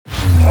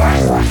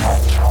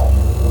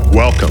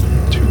Welcome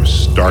to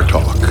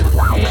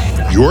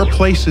StarTalk, your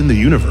place in the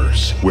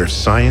universe where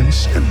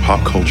science and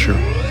pop culture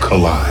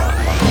collide.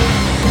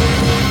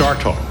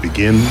 StarTalk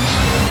begins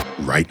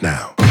right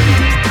now.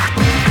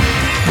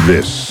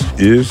 This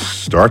is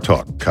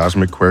StarTalk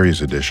Cosmic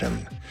Queries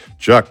Edition.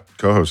 Chuck,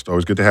 co-host,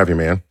 always good to have you,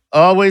 man.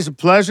 Always a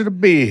pleasure to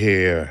be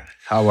here.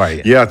 How are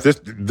you? Yeah,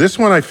 this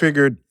one I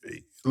figured,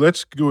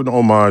 let's do an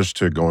homage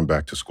to going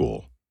back to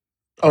school.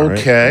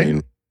 Okay. Right? I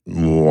mean,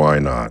 why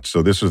not?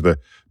 So this is the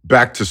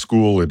back to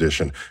school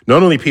edition.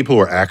 Not only people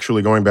who are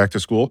actually going back to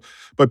school,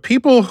 but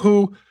people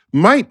who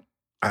might,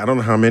 I don't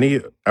know how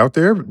many out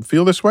there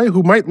feel this way,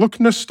 who might look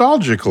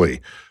nostalgically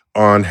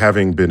on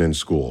having been in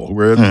school,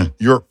 where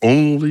your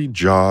only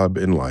job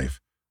in life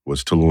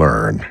was to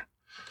learn.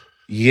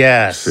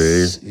 Yes.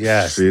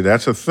 Yes. See,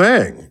 that's a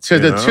thing. To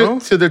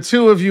the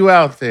two of you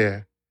out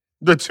there.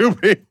 The two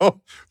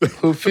people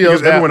who feel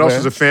because that everyone way. else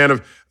is a fan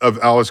of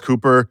Alice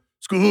Cooper.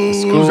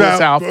 School's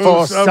out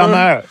for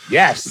summer.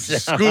 Yes.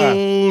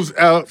 School's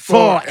out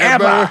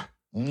forever.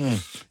 Yeah,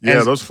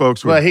 and those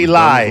folks were he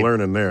lied.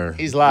 Learning there.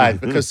 He's lied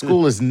because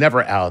school is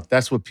never out.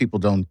 That's what people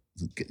don't.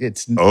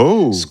 It's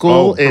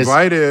school is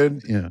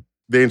provided. Yeah.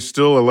 They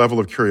instill a level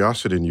of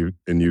curiosity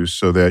in you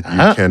so that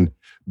you can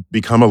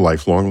become a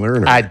lifelong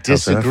learner. I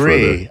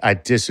disagree.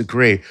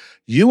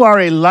 You are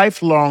a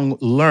lifelong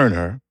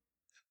learner,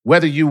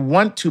 whether you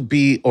want to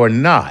be or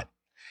not.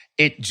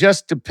 It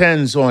just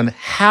depends on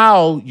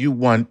how you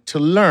want to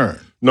learn.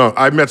 No,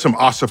 I've met some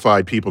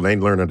ossified people. They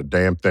ain't learning a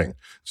damn thing.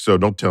 So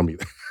don't tell me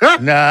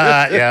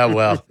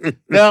that.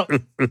 No,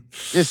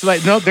 it's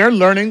like, no, they're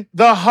learning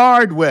the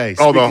hard way.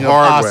 Oh, the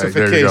hard way.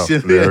 There you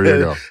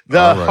go.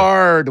 The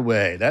hard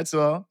way. That's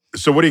all.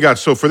 So what do you got?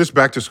 So for this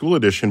back to school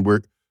edition,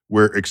 we're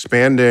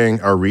expanding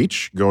our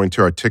reach, going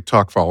to our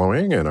TikTok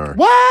following and our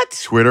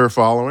Twitter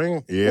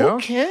following. Yeah.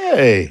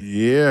 Okay.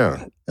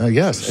 Yeah.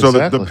 Yes. So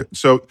exactly.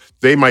 so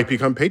they might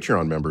become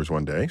Patreon members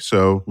one day.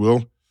 So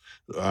we'll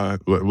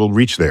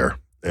reach there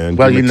and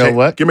give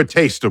them a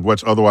taste of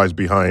what's otherwise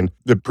behind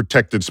the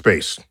protected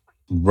space.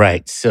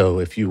 Right. So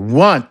if you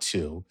want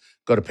to,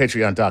 go to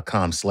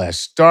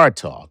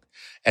patreon.com/StarTalk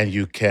and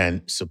you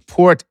can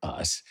support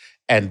us,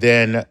 and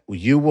then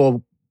you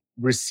will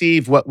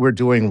receive what we're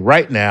doing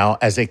right now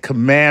as a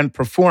command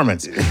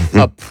performance,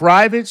 a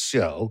private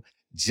show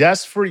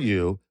just for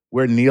you,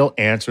 where Neil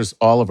answers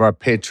all of our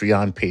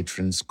Patreon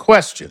patrons'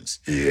 questions.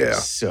 Yeah.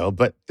 So,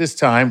 but this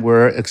time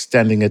we're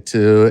extending it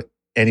to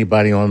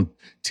anybody on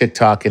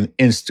TikTok and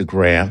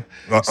Instagram.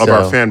 Of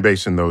our fan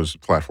base in those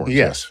platforms.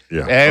 Yes.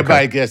 Yeah.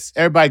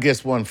 Everybody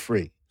gets one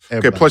free.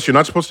 Everybody. Okay. Plus, you're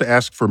not supposed to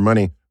ask for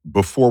money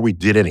before we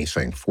did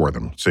anything for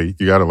them. So you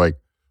got to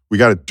we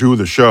got to do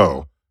the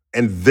show,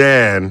 and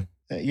then.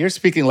 You're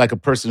speaking like a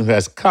person who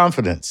has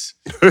confidence.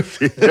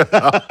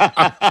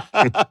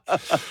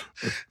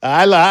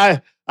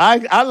 I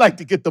like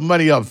to get the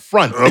money up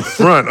front. Up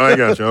front, I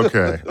got you.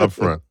 Okay, up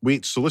front. We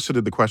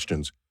solicited the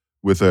questions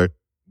with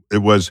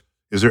is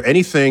there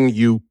anything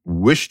you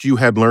wished you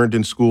had learned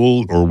in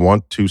school or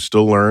want to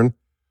still learn?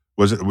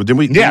 Did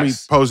we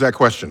pose that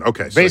question?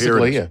 Okay, so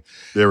basically, here it is.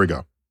 There we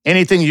go.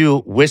 Anything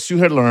you wish you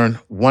had learned,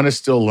 want to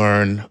still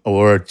learn,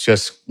 or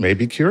just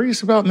maybe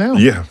curious about now?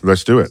 Yeah,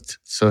 let's do it.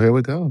 So here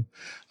we go.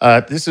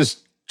 This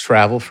is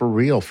Travel for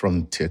Real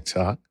from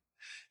TikTok.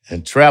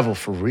 And Travel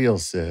for Real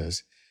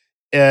says,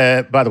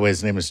 by the way,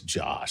 his name is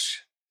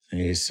Josh. And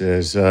he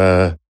says,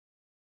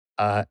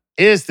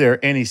 is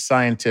there any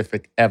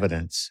scientific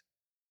evidence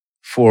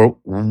for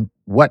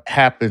what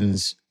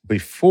happens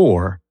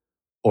before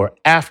or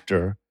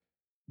after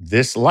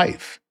this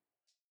life?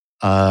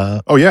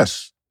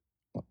 Yes.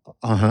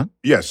 Uh-huh.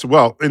 Yes.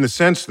 Well, in the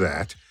sense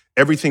that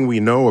everything we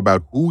know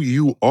about who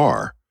you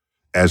are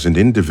as an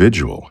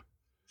individual,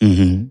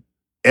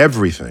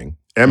 everything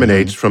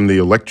emanates from the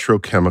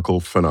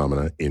electrochemical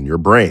phenomena in your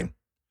brain.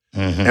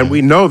 And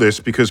we know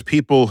this because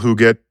people who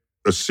get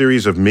a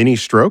series of mini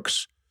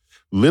strokes,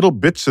 little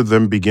bits of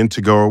them begin to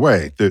go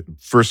away. The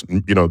first,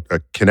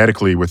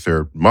 kinetically with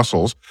their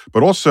muscles,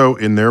 but also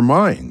in their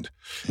mind.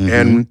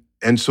 And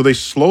so they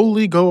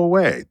slowly go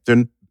away.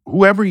 Then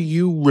whoever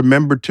you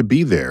remember to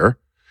be there,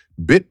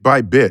 bit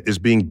by bit, is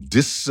being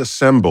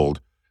disassembled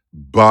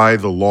by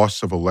the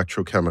loss of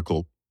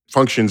electrochemical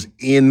functions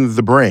in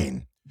the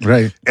brain.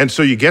 Right. And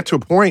so you get to a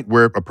point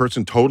where a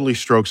person totally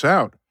strokes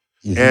out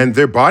and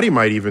their body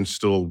might even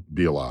still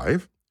be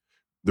alive,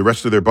 the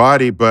rest of their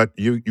body, but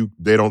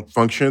they don't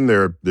function,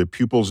 their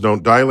pupils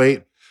don't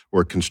dilate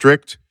or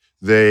constrict.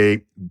 They're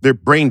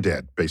brain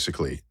dead,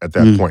 basically, at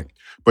that point.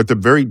 But the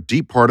very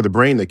deep part of the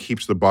brain that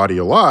keeps the body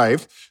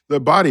alive, the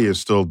body is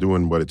still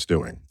doing what it's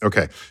doing.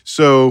 Okay,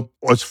 so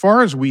as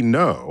far as we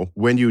know,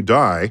 when you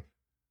die,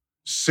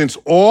 since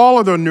all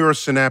of the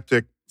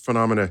neurosynaptic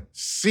phenomena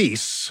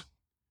cease,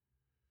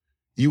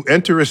 you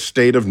enter a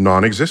state of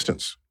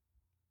non-existence.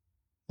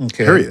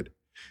 Okay. Period.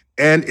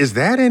 And is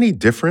that any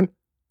different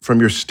from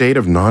your state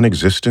of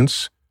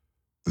non-existence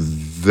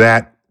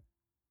that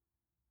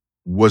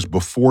was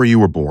before you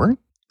were born?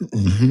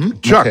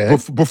 Chuck,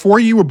 before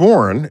you were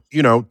born,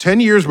 10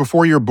 years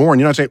before you were born,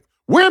 you're not saying,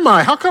 Where am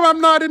I? How come I'm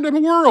not in the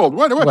world?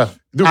 What? Well,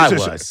 I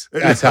was.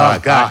 That's how I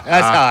got.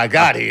 That's how I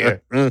got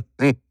here.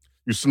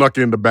 You snuck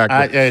in the back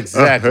door.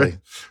 Exactly.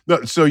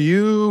 No, so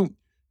you're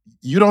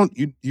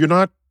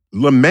not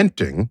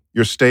lamenting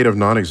your state of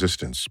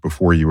non-existence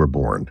before you were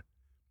born.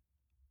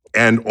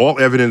 And all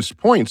evidence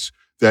points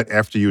that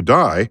after you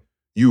die,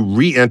 you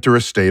re-enter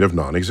a state of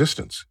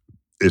non-existence.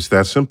 It's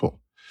that simple.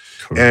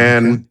 Correct.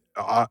 And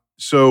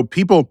so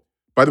people,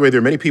 by the way, there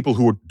are many people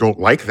who don't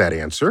like that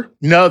answer.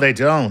 No, they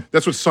don't.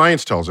 That's what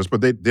science tells us,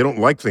 but they don't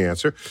like the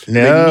answer.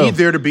 No. They need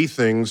there to be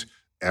things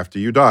after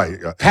you die.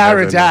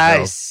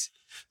 Paradise.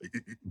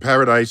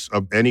 Paradise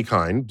of any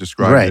kind,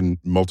 described in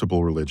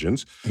multiple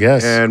religions.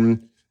 Yes.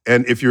 And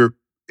if you're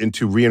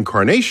into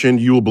reincarnation,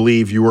 you will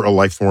believe you were a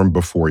life form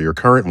before your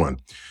current one.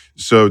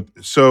 So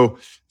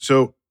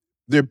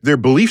there are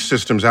belief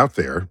systems out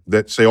there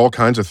that say all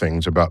kinds of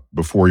things about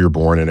before you're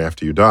born and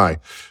after you die.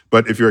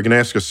 But if you're going to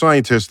ask a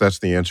scientist, that's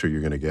the answer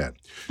you're going to get.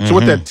 Mm-hmm. So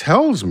what that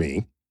tells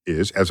me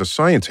is, as a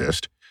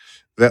scientist,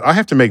 that I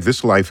have to make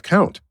this life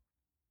count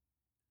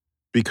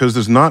because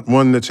there's not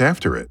one that's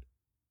after it.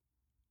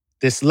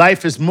 This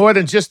life is more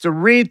than just a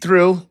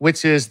read-through,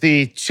 which is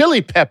the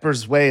Chili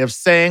Peppers way of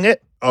saying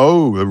it.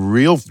 Oh, a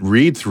real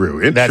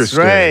read-through. Interesting. That's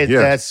right.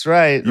 Yeah. That's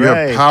right. You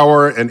have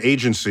power and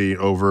agency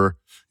over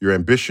your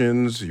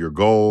ambitions, your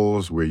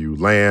goals, where you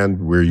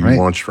land, where you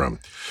launch from.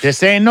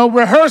 This ain't no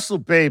rehearsal,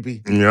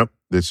 baby. Yep,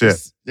 that's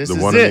it. This the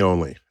is one it. and the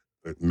only.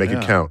 Make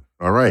it count.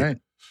 All right.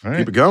 Right.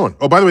 Keep it going.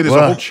 Oh, by the way, there's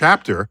a whole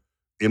chapter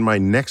in my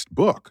next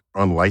book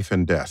on life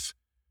and death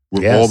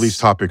where all these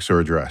topics are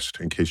addressed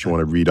in case you want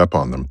to read up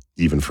on them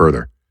even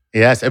further.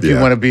 Yes, if you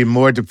want to be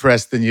more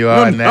depressed than you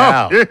are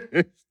now.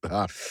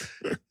 Stop.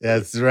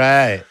 That's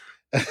right.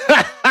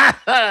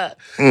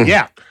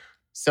 Yeah.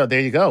 So there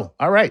you go.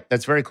 All right.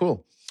 That's very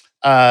cool.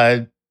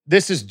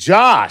 This is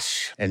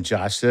Josh. And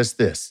Josh says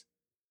this.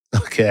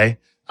 Okay.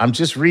 I'm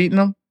just reading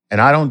them and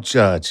I don't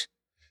judge.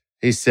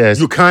 He says.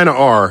 You kind of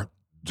are,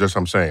 just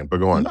I'm saying, but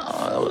go on.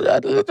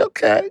 No,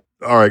 okay.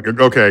 All right.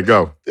 Okay,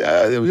 go.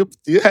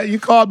 You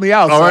called me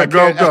out. All so right,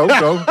 go.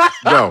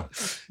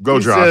 Go,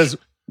 he Josh. Says,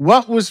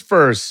 what was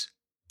first,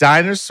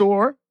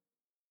 dinosaur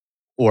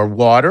or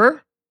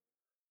water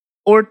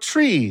or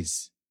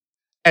trees?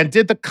 And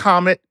did the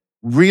comet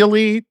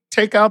really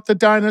take out the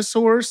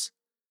dinosaurs?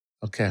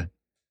 Okay.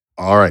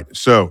 All right.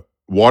 So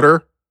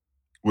water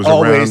was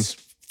always around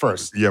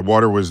first. Yeah,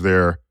 water was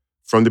there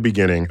from the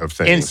beginning of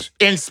things.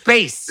 In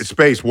space. It's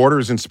space. Water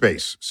is in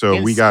space.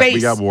 So we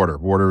got water.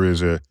 Water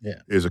is a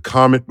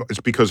common. It's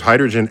because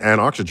hydrogen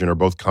and oxygen are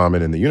both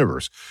common in the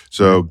universe.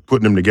 So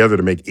putting them together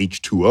to make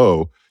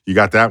H2O, you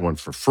got that one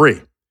for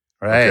free.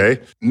 Right.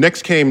 Okay.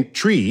 Next came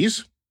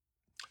trees,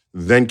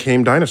 then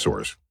came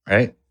dinosaurs.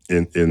 Right.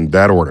 In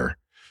that order.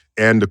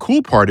 And the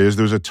cool part is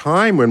there's a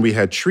time when we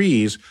had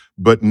trees,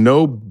 but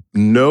no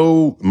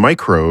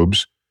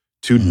microbes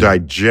to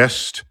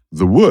digest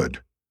the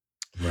wood.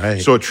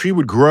 Right. So a tree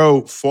would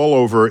grow, fall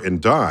over,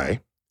 and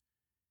die,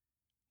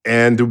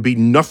 and there would be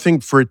nothing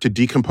for it to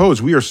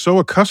decompose. We are so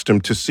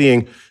accustomed to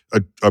seeing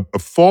a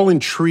fallen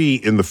tree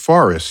in the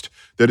forest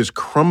that is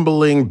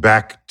crumbling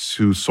back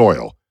to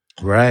soil.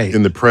 Right.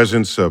 In the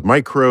presence of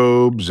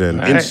microbes and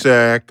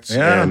insects.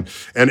 Yeah.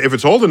 And if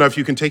it's old enough,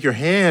 you can take your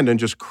hand and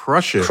just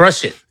crush it.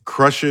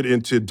 Crush it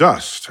into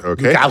dust,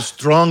 okay? Look how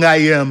strong I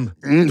am.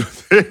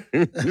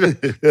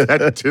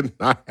 That did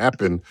not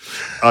happen.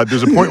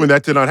 There's a point when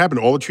that did not happen.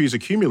 All the trees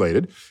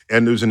accumulated,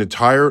 and there's an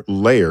entire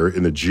layer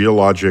in the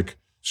geologic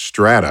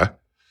strata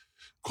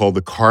called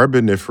the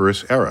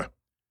Carboniferous era,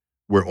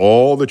 where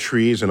all the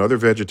trees and other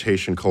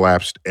vegetation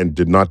collapsed and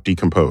did not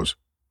decompose.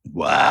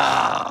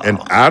 Wow. And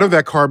out of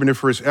that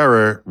Carboniferous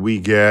era, we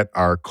get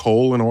our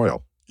coal and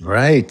oil.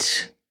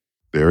 Right.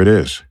 There it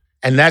is.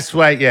 And that's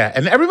why,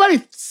 and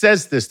everybody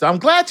says this. I'm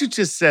glad you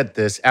just said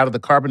this. Out of the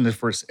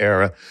Carboniferous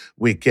era,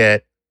 we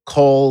get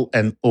coal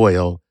and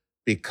oil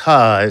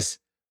because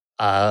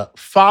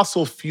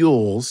fossil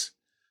fuels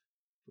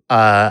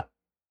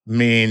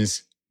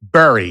means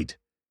buried.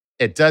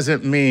 It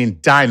doesn't mean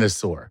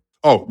dinosaur.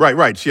 Oh,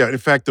 right. Yeah. In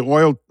fact, the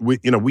oil, we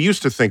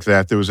used to think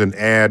that there was an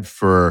ad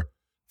for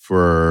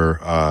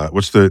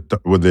what's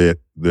the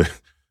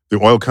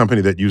oil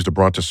company that used a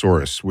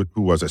brontosaurus?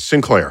 Who was it?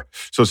 Sinclair.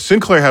 So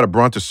Sinclair had a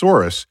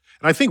brontosaurus,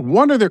 and I think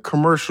one of their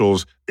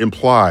commercials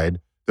implied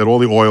that all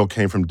the oil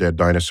came from dead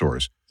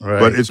dinosaurs.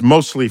 Right. But it's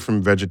mostly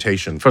from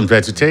vegetation. From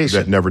vegetation.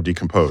 That never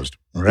decomposed.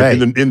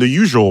 Right. In the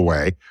usual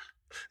way,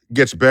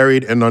 gets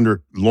buried, and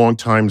under long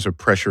times of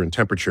pressure and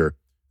temperature,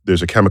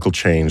 there's a chemical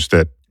change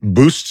that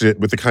boosts it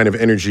with the kind of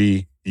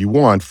energy you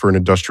want for an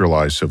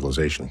industrialized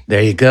civilization.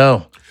 There you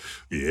go.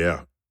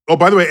 Yeah. Oh,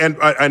 by the way,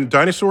 and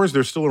dinosaurs,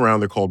 they're still around.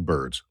 They're called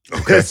birds.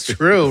 Okay? That's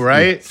true,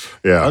 right?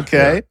 Yeah.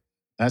 Okay. Yeah.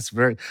 That's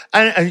very,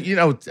 and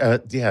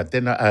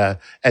then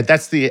and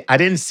that's I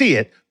didn't see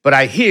it, but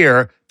I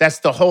hear that's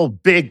the whole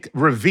big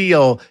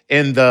reveal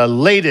in the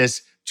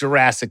latest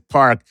Jurassic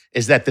Park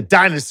is that the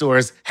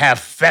dinosaurs have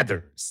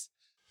feathers.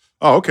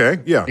 Oh, okay.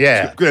 Yeah.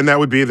 Yeah. And that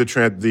would be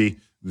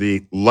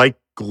the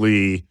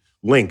likely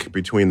link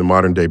between the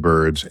modern day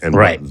birds and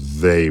what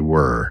they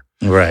were.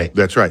 Right.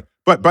 That's right.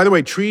 But by the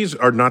way, trees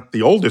are not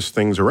the oldest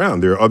things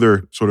around. There are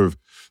other sort of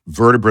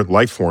vertebrate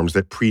life forms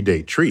that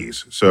predate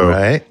trees.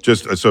 So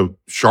so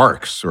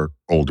sharks are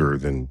older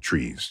than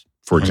trees,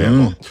 for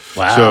example.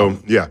 Wow. So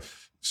yeah.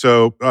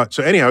 So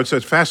anyhow, it's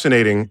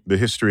fascinating, the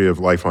history of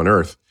life on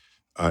Earth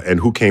and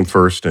who came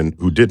first and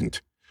who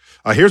didn't.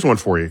 Here's one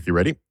for you. You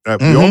ready?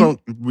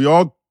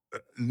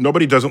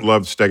 Nobody doesn't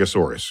love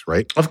Stegosaurus,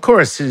 right? Of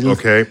course.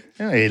 Okay.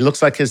 Yeah, he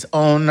looks like his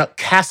own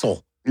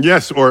castle.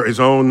 Yes, or his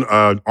own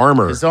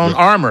armor. His own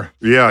armor.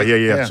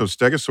 Yeah. So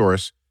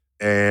Stegosaurus.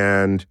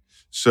 And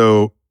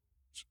so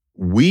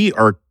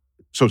Stegosaurus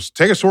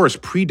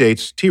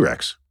predates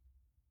T-Rex.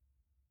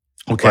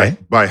 Okay.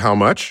 By how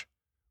much?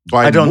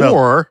 By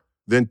more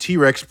than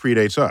T-Rex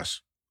predates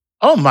us.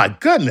 Oh, my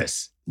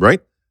goodness.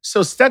 Right?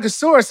 So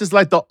Stegosaurus is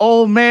like the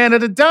old man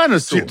of the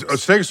dinosaurs.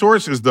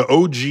 Stegosaurus is the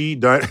OG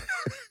dinosaur.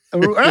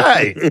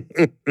 Right.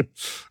 The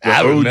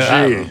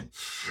OG.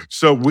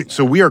 So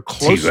we are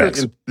closer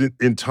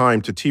in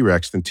time to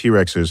T-Rex than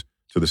T-Rex is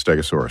to the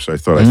Stegosaurus. I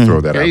thought I'd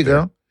throw that out there. There you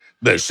go.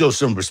 Better show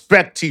some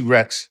respect,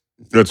 T-Rex.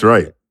 That's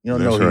right. You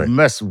don't know who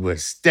messing with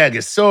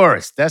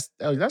Stegosaurus. That's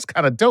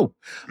kind of dope.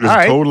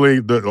 It's totally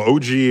the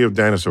OG of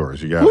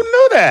dinosaurs. You got Who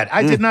knew that?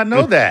 I did not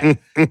know that.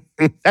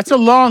 That's a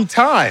long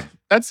time.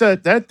 That's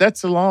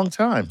a long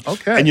time.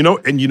 Okay. And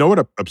you know what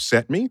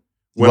upset me?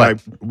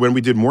 When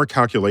we did more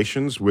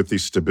calculations with the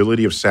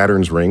stability of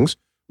Saturn's rings,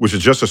 which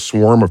is just a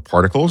swarm of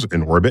particles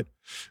in orbit,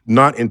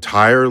 not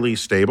entirely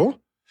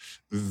stable,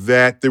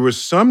 that there was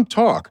some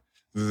talk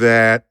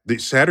that the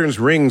Saturn's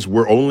rings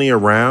were only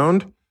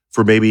around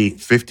for maybe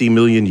 50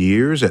 million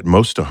years, at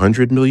most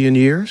 100 million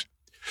years.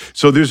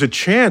 So there's a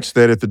chance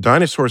that if the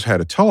dinosaurs had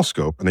a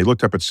telescope and they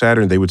looked up at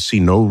Saturn, they would see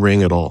no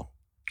ring at all.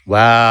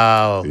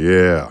 Wow.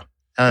 Yeah.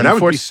 And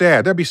that would be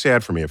sad. That'd be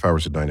sad for me if I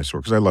was a dinosaur,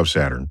 because I love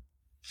Saturn.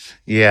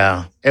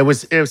 Yeah. It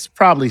was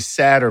probably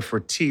sadder for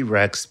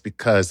T-Rex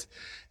because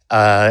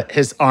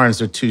his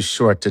arms are too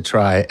short to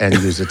try and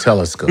use a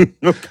telescope.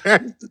 Okay.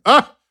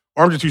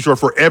 Arms are too short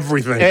for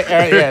everything.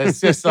 Yeah, it's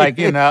just like,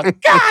 God,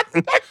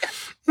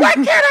 why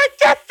can't I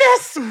get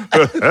this?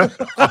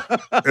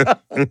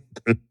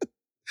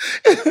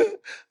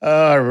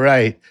 All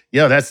right.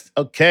 Yo, that's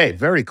okay.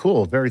 Very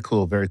cool. Very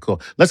cool. Very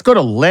cool. Let's go to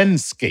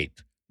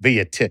Lenscape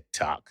via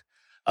TikTok.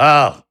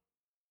 Oh,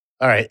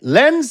 all right.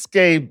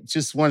 Lenscape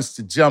just wants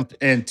to jump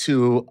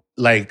into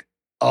like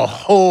a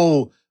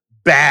whole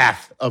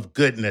bath of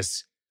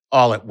goodness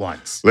all at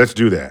once. Let's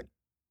do that.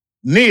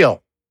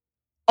 Neil,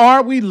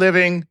 are we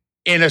living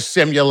in a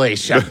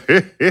simulation?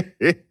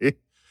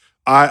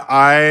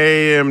 I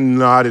am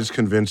not as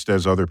convinced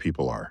as other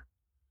people are.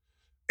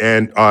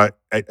 And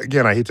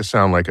again, I hate to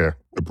sound like a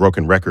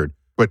broken record,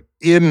 but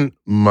in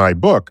my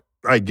book,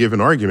 I give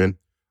an argument.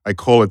 I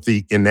call it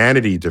the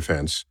inanity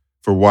defense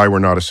for why we're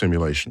not a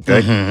simulation.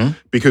 Okay?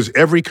 Because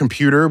every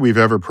computer we've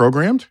ever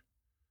programmed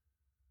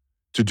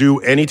to do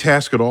any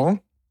task at all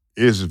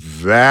is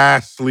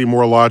vastly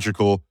more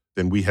logical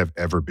than we have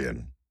ever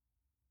been.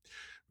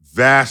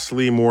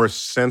 Vastly more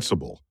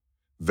sensible,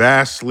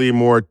 vastly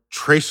more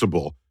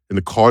traceable in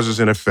the causes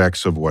and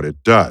effects of what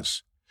it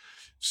does.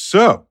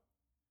 So,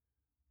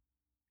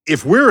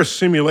 if we're a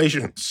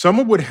simulation,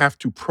 someone would have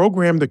to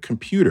program the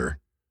computer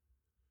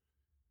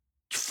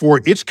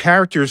for its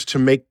characters to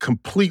make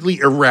completely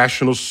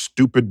irrational,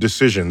 stupid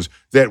decisions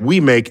that we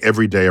make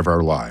every day of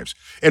our lives.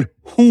 And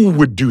who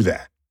would do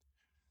that?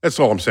 That's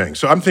all I'm saying.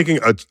 So I'm thinking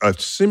a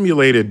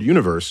simulated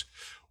universe,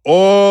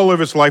 all of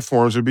its life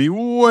forms would be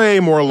way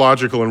more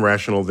logical and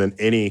rational than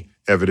any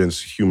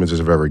evidence humans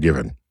have ever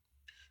given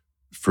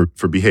for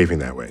behaving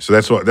that way. So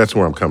that's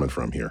where I'm coming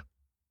from here.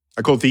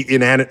 I call it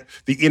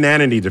the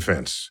inanity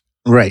defense.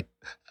 Right.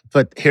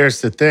 But here's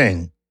the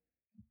thing.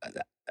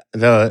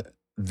 The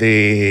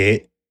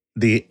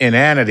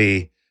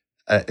inanity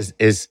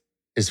is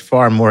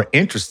far more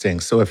interesting.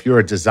 So if you're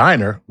a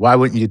designer, why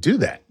wouldn't you do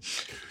that?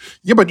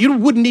 Yeah, but you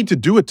wouldn't need to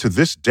do it to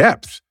this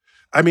depth.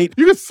 I mean,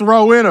 you could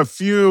throw in a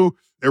few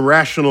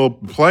irrational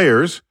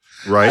players,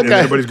 right? Okay. And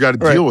everybody's got to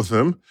deal with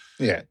them.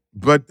 Yeah.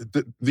 But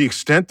the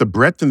extent, the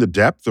breadth, and the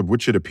depth of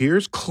which it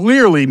appears,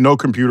 clearly no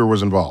computer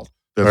was involved.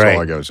 That's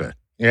all I got to say.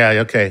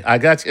 Yeah, okay. I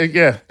got you.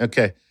 Yeah,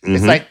 okay.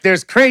 It's like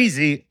there's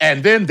crazy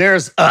and then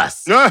there's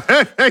us.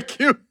 Thank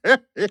you.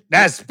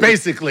 That's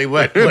basically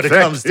what it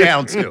comes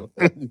down to.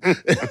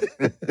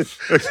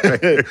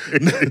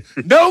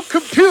 No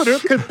computer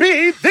could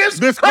be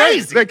this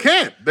crazy. They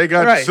can't. They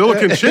got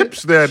silicon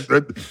chips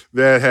that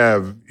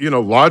have,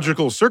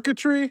 logical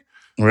circuitry.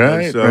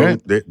 Right. So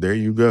there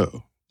you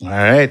go. All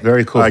right,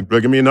 very cool.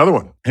 Give me another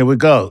one. Here we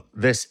go.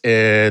 This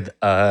is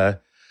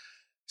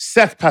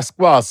Seth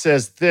Pasquale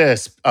says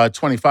this,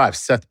 25.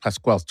 Seth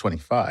Pasquale's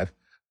 25.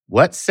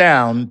 What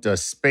sound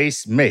does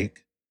space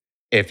make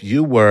if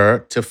you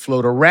were to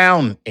float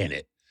around in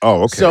it?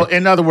 Oh, okay. So,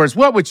 in other words,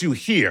 what would you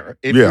hear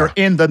if you're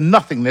in the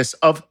nothingness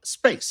of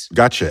space?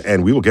 Gotcha.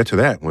 And we will get to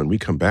that when we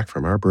come back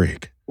from our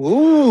break.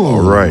 Ooh.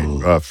 All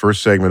right.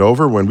 First segment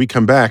over. When we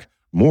come back,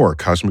 more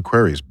Cosmic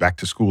Queries Back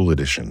to School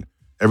edition.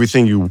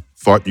 Everything you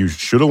thought you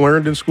should have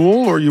learned in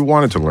school or you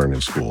wanted to learn in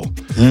school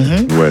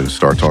when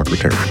StarTalk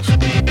returns.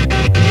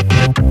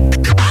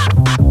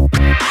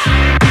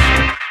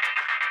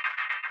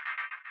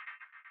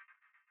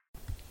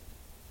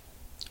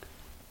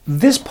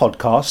 This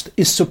podcast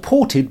is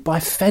supported by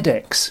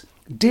FedEx.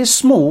 Dear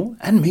small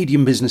and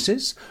medium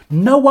businesses,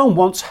 no one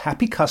wants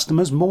happy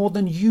customers more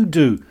than you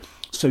do.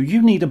 So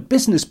you need a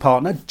business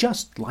partner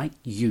just like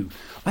you,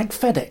 like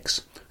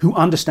FedEx, who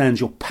understands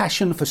your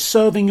passion for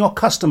serving your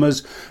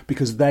customers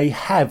because they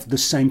have the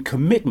same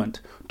commitment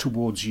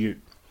towards you.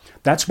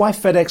 That's why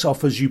FedEx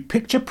offers you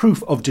picture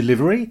proof of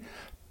delivery,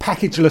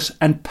 packageless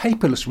and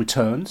paperless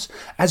returns,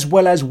 as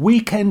well as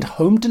weekend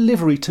home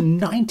delivery to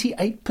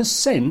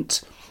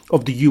 98%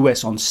 of the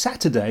US on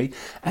Saturday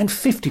and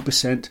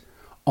 50%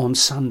 on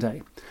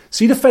Sunday.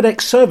 See the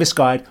FedEx service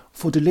guide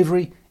for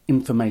delivery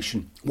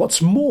information.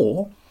 What's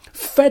more,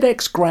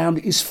 FedEx Ground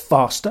is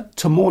faster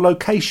to more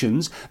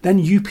locations than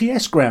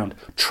UPS Ground.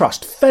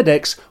 Trust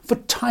FedEx for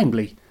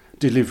timely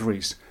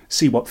deliveries.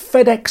 See what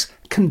FedEx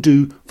can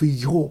do for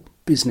your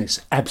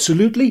business.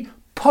 Absolutely,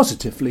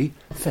 positively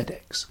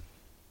FedEx.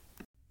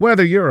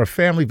 Whether you're a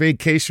family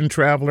vacation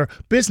traveler,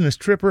 business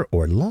tripper,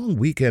 or long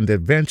weekend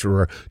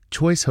adventurer,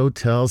 Choice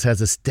Hotels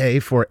has a stay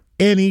for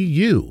any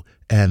you.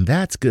 And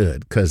that's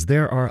good, because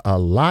there are a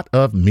lot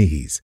of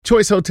me's.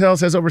 Choice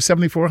Hotels has over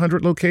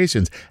 7,400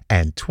 locations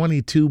and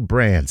 22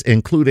 brands,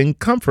 including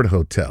Comfort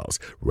Hotels,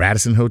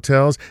 Radisson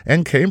Hotels,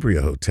 and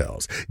Cambria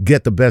Hotels.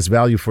 Get the best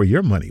value for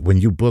your money when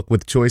you book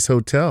with Choice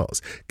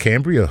Hotels.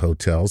 Cambria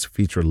Hotels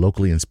feature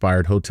locally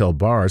inspired hotel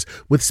bars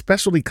with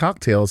specialty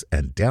cocktails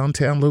and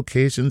downtown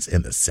locations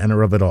in the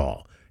center of it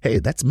all. Hey,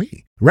 that's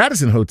me.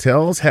 Radisson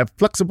Hotels have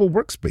flexible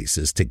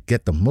workspaces to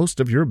get the most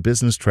of your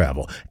business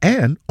travel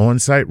and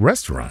on-site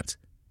restaurants.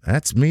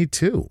 That's me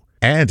too.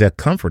 And at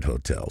Comfort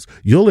Hotels,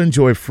 you'll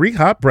enjoy free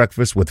hot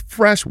breakfast with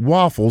fresh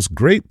waffles,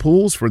 great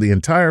pools for the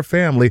entire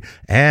family,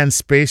 and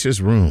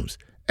spacious rooms.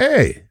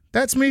 Hey,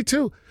 that's me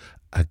too.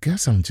 I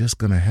guess I'm just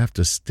going to have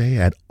to stay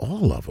at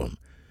all of them.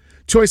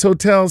 Choice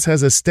Hotels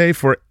has a stay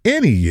for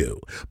any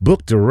you.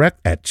 Book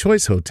direct at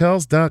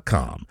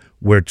choicehotels.com,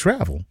 where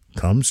travel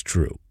comes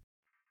true.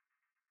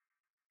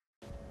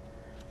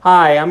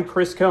 Hi, I'm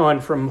Chris Cohen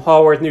from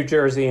Haworth, New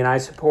Jersey, and I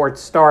support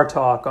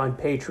StarTalk on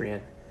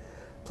Patreon.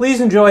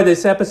 Please enjoy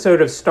this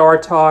episode of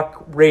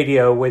StarTalk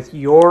Radio with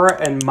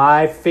your and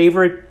my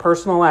favorite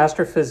personal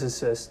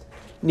astrophysicist,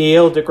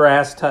 Neil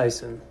deGrasse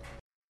Tyson.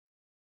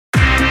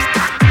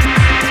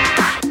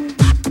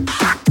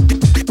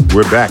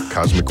 We're back,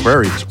 Cosmic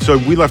Queries. So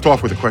we left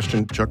off with a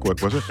question, Chuck.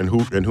 What was it, and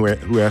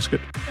who asked it?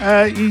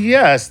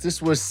 Yes,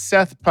 this was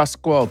Seth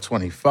Pasquale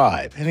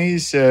 25, and he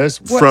says,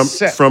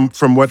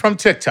 from what? From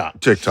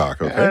TikTok.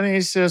 TikTok, okay. And he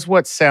says,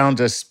 what sound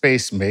does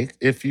space make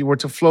if you were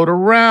to float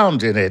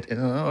around in it?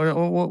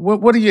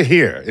 What do you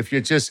hear if you're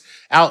just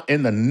out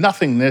in the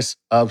nothingness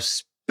of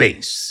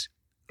space?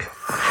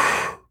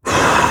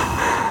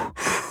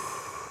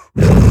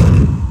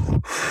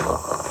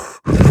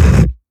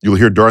 You'll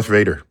hear Darth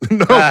Vader.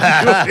 No,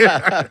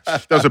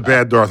 that was a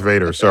bad Darth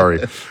Vader. Sorry.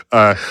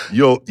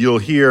 You'll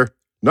hear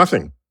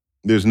nothing.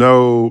 There's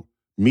no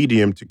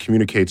medium to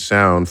communicate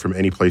sound from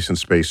any place in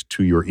space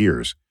to your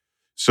ears.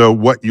 So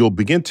what you'll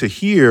begin to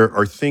hear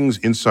are things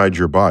inside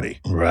your body.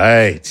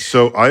 Right.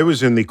 So I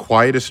was in the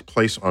quietest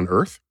place on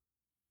Earth,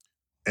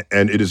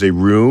 and it is a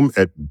room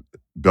at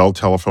Bell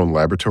Telephone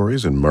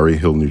Laboratories in Murray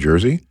Hill, New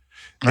Jersey.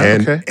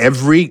 And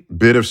every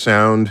bit of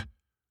sound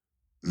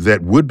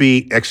that would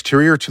be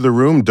exterior to the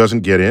room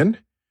doesn't get in,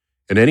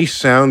 and any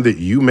sound that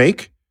you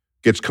make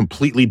gets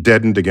completely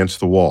deadened against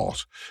the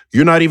walls.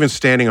 You're not even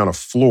standing on a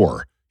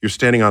floor. You're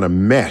standing on a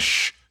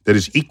mesh that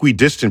is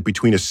equidistant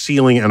between a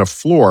ceiling and a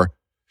floor,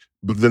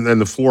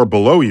 and the floor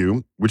below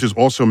you, which is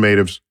also made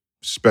of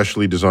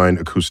specially designed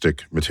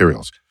acoustic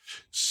materials.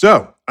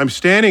 So I'm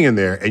standing in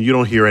there, and you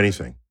don't hear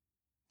anything.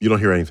 You don't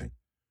hear anything.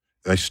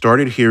 I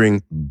started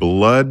hearing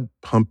blood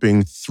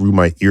pumping through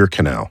my ear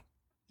canal.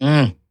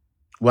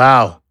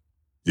 Wow.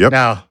 Yep.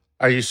 Now,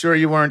 are you sure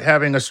you weren't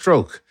having a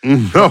stroke?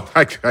 No,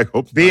 I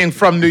hope Being not.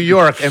 from New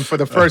York and for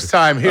the first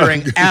time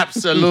hearing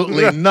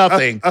absolutely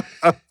nothing,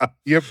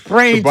 your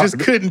brain just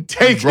couldn't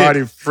take it. Your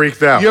body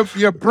freaked out.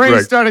 Your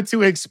brain started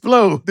to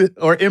explode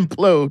or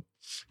implode.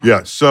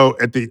 Yeah. So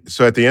at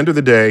the end of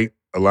the day,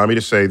 allow me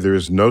to say there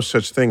is no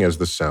such thing as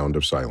the sound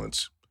of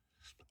silence,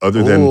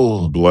 other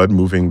than blood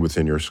moving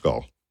within your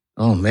skull.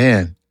 Oh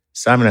man,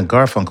 Simon and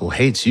Garfunkel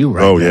hates you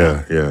right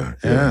now.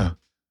 Yeah.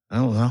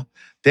 Oh well.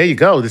 There you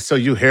go. So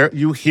you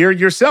hear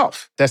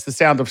yourself. That's the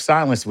sound of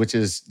silence, which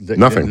is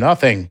nothing.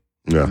 Nothing.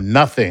 Yeah.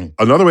 Nothing.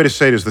 Another way to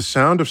say it is the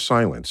sound of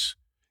silence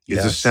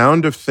is the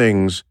sound of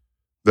things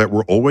that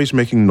were always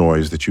making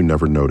noise that you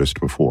never noticed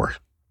before.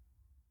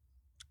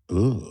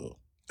 Ooh.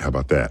 How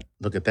about that?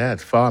 Look at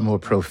that. Far more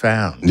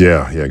profound.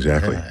 Yeah,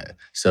 exactly.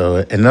 So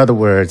in other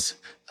words,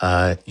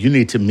 you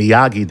need to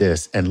Miyagi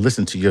this and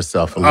listen to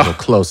yourself a little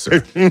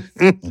closer.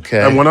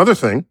 Okay. And one other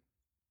thing,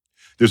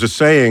 there's a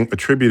saying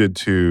attributed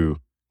to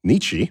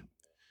Nietzsche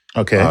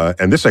Okay.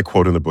 And this I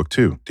quote in the book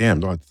too.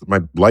 Damn,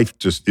 my life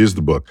just is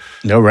the book.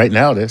 No, right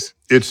now it is.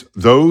 It's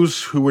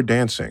those who were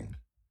dancing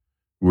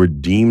were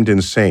deemed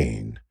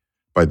insane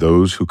by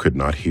those who could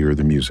not hear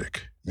the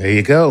music. There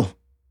you go.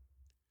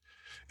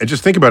 And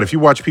just think about it. If you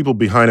watch people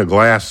behind a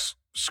glass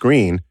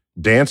screen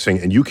dancing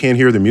and you can't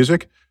hear the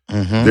music,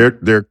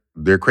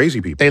 they're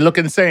crazy people. They look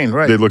insane,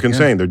 right? They look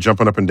insane. They're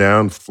jumping up and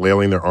down,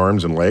 flailing their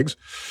arms and legs.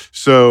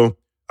 So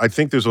I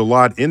think there's a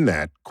lot in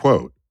that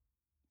quote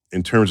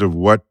in terms of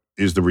what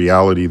is the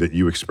reality that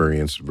you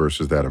experience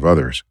versus that of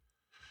others.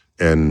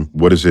 And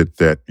what is it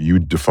that you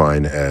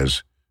define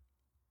as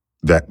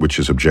that which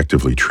is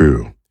objectively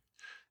true?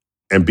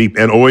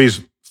 And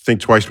always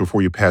think twice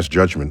before you pass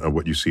judgment on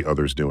what you see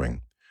others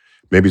doing.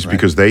 Maybe it's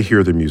because they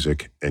hear the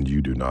music and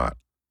you do not.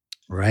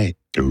 Right.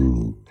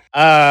 Ooh.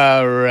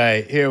 All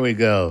right, here we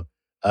go.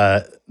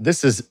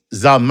 This is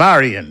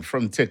Zalmarian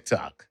from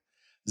TikTok.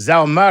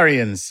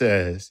 Zalmarian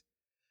says,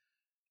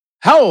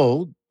 how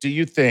old do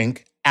you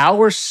think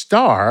our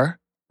star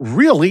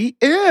really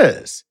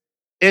is?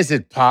 Is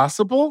it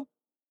possible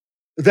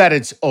that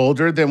it's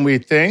older than we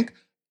think?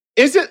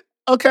 Is it,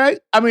 okay,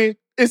 I mean,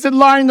 is it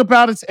lying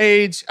about its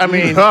age? I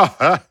mean,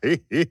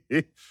 okay.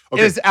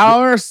 Is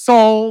our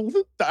soul,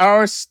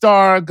 our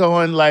star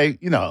going like,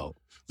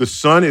 The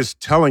sun is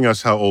telling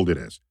us how old it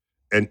is.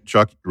 And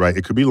Chuck, right,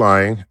 it could be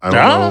lying. I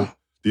don't know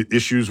the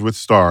issues with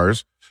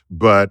stars,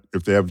 but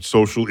if they have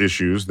social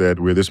issues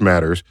where this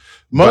matters.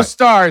 Most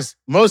stars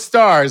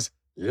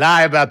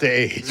lie about the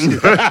age.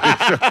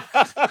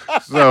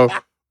 So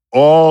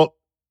all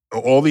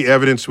the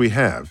evidence we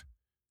have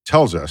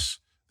tells us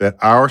that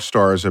our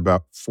star is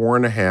about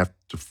 4.5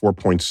 to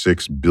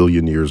 4.6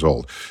 billion years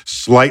old,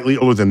 slightly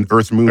older than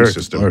Earth-Moon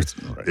system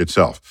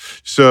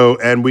itself. So,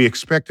 and we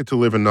expect it to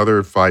live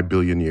another 5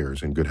 billion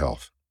years in good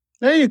health.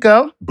 There you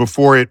go.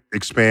 Before it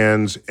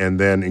expands and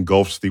then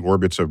engulfs the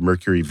orbits of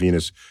Mercury,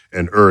 Venus,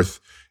 and Earth,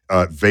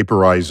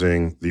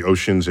 vaporizing the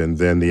oceans and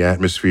then the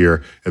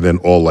atmosphere, and then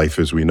all life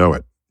as we know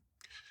it.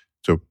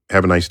 So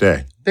have a nice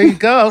day. There you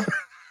go.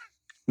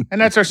 And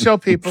that's our show,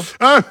 people.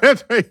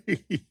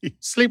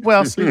 Sleep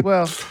well, sleep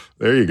well.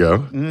 There you go.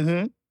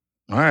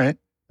 Mm-hmm. All right.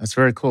 That's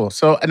very cool.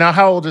 So now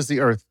how old is the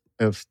Earth?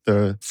 If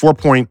the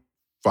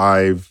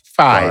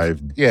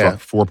 4.55 yeah.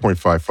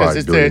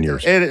 4.55 billion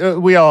years.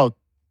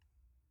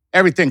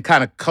 Everything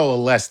kind of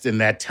coalesced in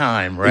that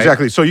time, right?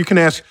 Exactly. So you can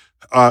ask,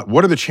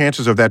 what are the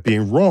chances of that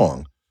being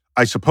wrong?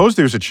 I suppose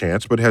there's a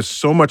chance, but it has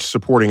so much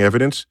supporting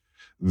evidence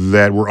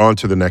that we're on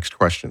to the next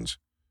questions.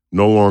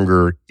 No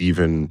longer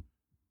even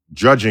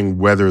judging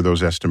whether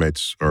those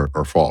estimates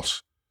are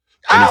false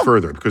any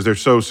further because they're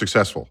so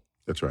successful.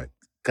 That's right.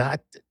 God,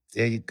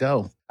 there you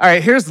go. All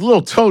right, here's the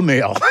little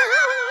toenail.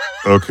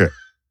 Okay.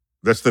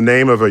 That's the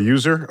name of a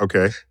user?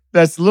 Okay.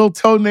 That's the little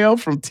toenail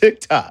from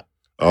TikTok.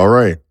 All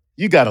right.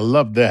 You got to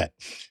love that.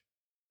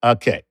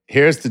 Okay,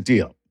 here's the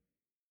deal.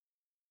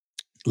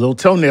 Little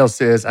toenail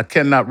says, I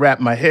cannot wrap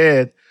my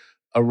head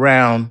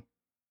around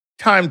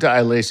time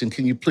dilation.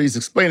 Can you please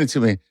explain it to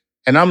me?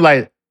 And I'm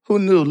like, who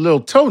knew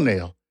little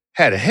toenail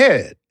had a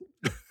head?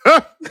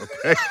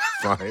 Okay,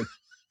 fine.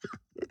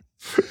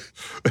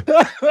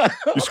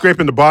 You're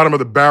scraping the bottom of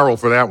the barrel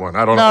for that one.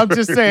 I don't know. I'm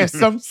just saying,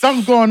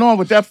 something going on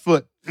with that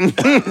foot.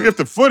 If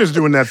the foot is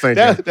doing that thing,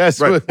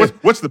 that's right.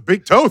 What's the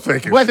big toe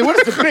thinking? What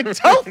is the big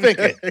toe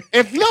thinking?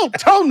 If little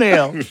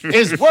toenail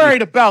is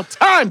worried about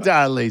time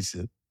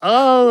dilation,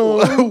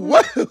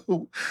 what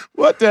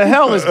the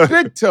hell is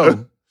big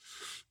toe?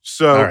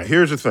 So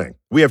here's the thing.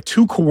 We have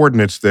two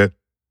coordinates that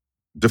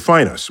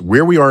define us,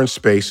 where we are in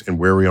space and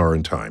where we are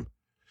in time.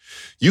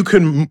 You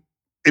can,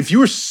 if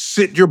you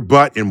sit your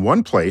butt in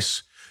one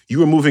place,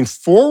 you are moving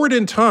forward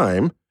in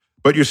time,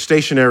 but you're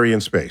stationary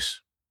in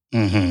space.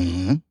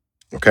 Mm-hmm.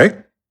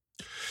 Okay?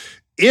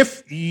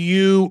 If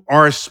you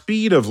are a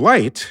speed of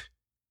light,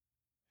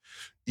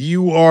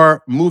 you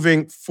are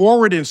moving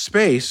forward in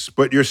space,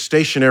 but you're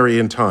stationary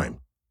in time.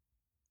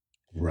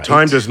 Right.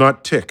 Time does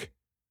not tick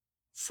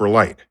for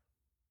light.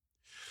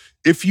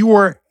 If you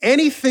are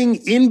anything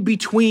in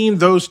between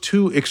those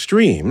two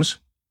extremes,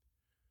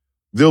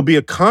 there'll be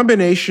a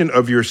combination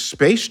of your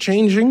space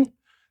changing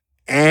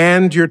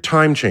and your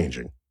time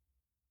changing,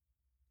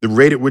 the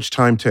rate at which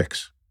time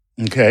ticks.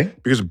 Okay.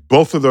 Because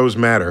both of those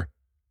matter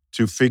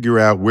to figure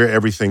out where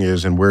everything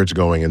is and where it's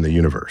going in the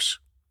universe.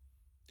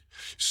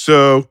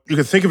 So you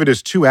can think of it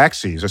as two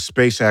axes, a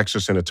space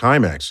axis and a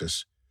time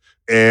axis.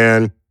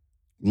 And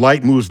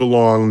light moves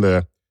along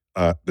the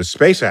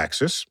space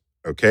axis,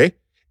 okay?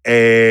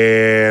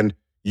 And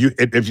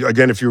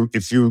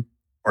if you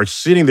are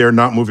sitting there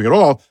not moving at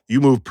all,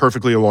 you move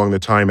perfectly along the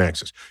time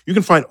axis. You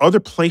can find other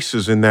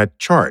places in that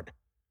chart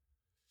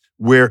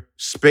where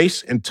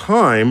space and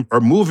time are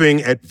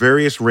moving at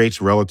various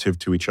rates relative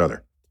to each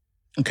other.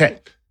 Okay.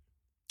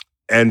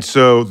 And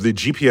so the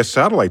GPS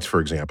satellites,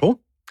 for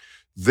example,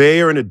 they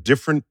are in a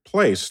different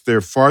place. They're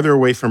farther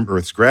away from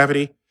Earth's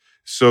gravity.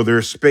 So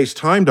their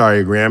space-time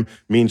diagram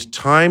means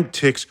time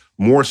ticks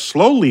more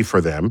slowly for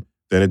them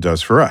than it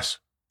does for us.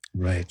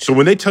 Right. So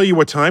when they tell you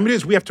what time it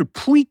is, we have to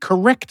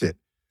pre-correct it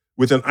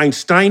with an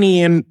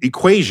Einsteinian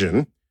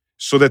equation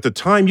so that the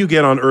time you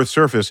get on Earth's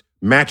surface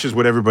matches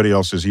what everybody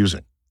else is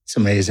using. It's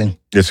amazing.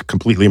 It's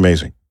completely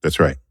amazing. That's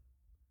right.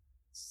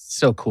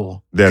 So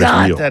cool. That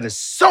is real. That is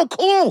so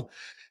cool.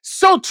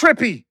 So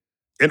trippy.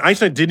 And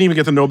Einstein didn't even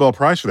get the Nobel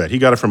Prize for that. He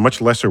got it for much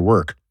lesser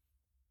work.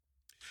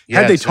 Yeah,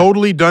 had they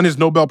totally done his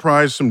Nobel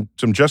Prize some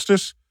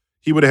justice,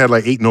 he would have had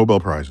like 8 Nobel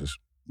Prizes.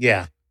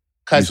 Yeah.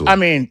 Because, I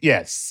mean,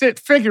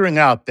 figuring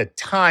out that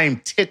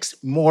time ticks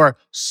more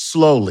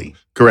slowly.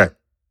 Correct.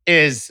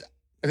 Is,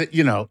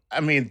 you know, I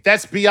mean,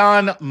 that's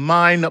beyond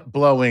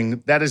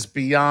mind-blowing. That is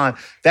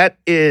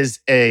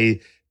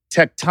a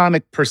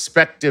tectonic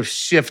perspective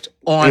shift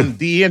on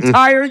the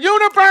entire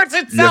universe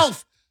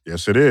itself.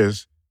 Yes, it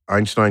is.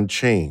 Einstein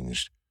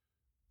changed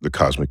the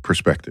cosmic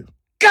perspective.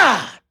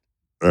 God!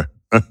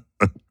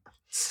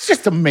 It's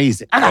just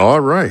amazing. All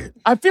right.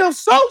 I feel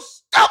so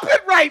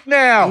stupid right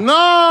now. No!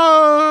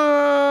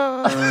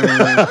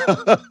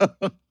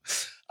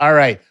 All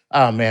right.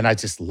 Oh, man, I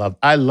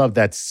love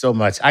that so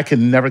much. I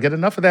can never get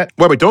enough of that.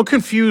 Wait, don't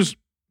confuse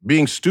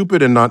being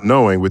stupid and not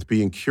knowing with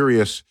being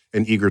curious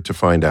and eager to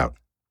find out.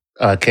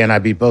 Can I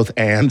be both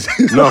and?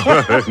 No,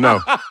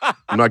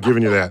 I'm not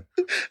giving you that.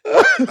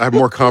 I have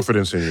more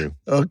confidence in you.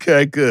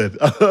 Okay, good.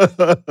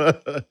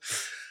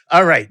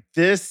 All right.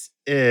 This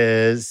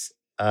is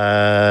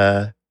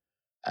Maddie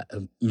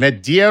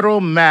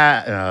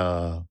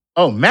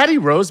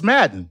Rose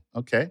Madden.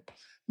 Okay.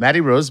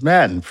 Maddie Rose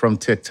Madden from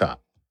TikTok.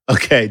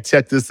 Okay,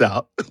 check this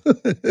out.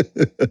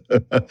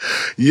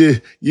 You're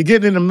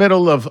getting in the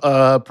middle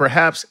of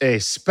perhaps a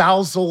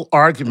spousal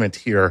argument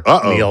here,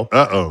 Neil.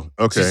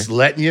 Okay. Just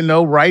letting you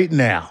know right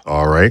now.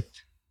 All right.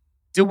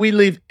 Do we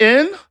live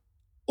in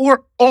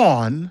or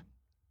on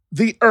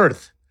the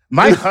earth?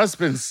 My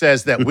husband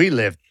says that we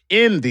live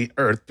in the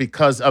earth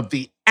because of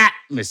the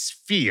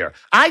atmosphere.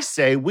 I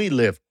say we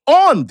live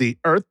on the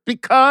earth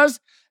because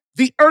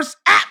the earth's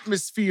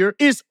atmosphere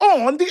is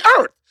on the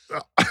earth.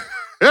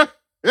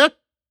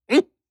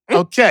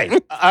 Okay.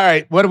 All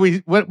right. What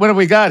do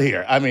we got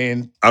here? I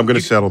mean, I'm going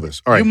to settle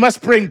this. All right. You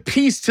must bring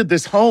peace to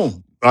this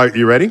home. All right.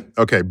 You ready?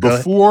 Okay.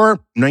 Before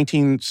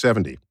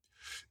 1970,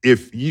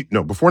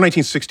 before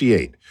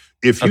 1968,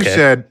 if you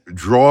said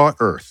draw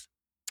Earth,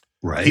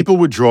 right, people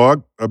would draw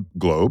a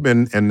globe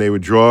and they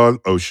would draw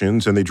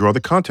oceans and they draw the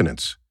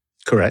continents.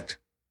 Correct.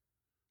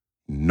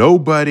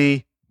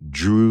 Nobody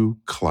drew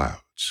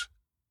clouds.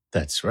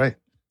 That's right.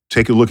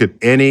 Take a look at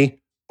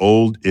any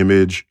old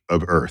image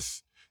of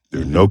Earth.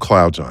 There are no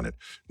clouds on it.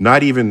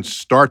 Not even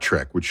Star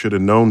Trek, which should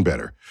have known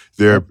better.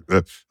 There,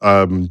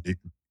 how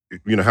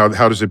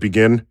does it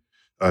begin?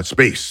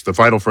 Space, the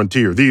final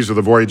frontier. These are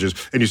the voyages,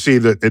 and you see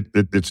that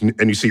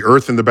and you see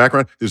Earth in the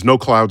background. There's no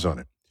clouds on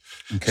it.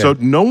 Okay. So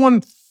no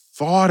one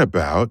thought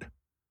about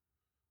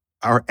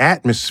our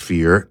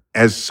atmosphere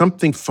as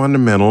something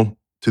fundamental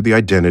to the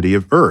identity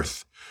of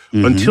Earth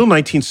until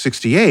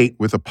 1968,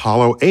 with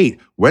Apollo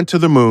 8, went to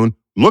the moon,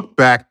 looked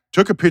back,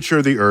 took a picture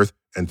of the Earth.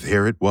 And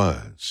there it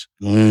was,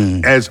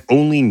 as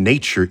only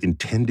nature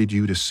intended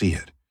you to see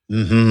it,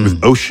 with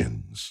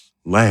oceans,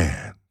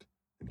 land,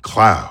 and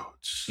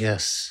clouds.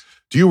 Yes.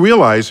 Do you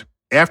realize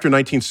after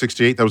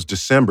 1968, that was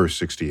December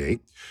 68,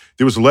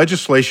 there was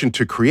legislation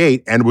to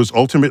create and was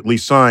ultimately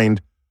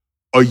signed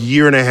a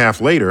year and a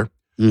half later,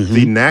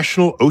 the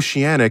National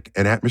Oceanic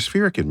and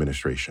Atmospheric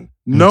Administration,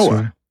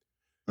 NOAA.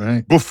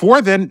 Right.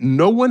 Before then,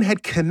 no one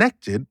had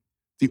connected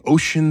the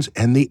oceans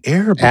and the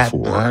air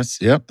before.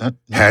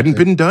 Hadn't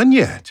been done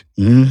yet.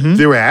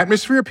 There were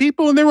atmosphere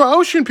people and there were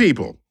ocean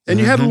people. And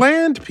you had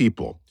land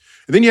people.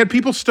 And then you had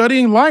people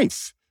studying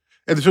life.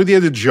 And so you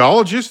had the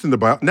geologists and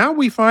the now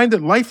we find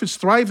that life is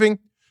thriving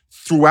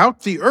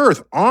throughout the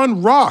earth,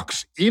 on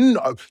rocks,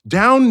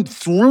 down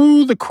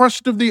through the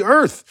crust of the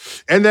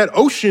earth. And that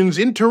oceans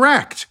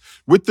interact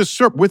with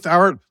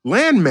our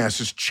land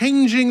masses,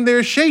 changing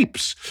their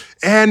shapes.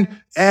 Where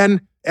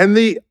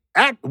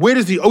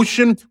does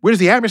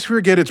the atmosphere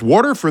get its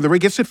water?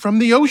 It gets it from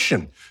the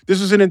ocean. This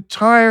is an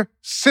entire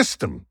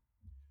system.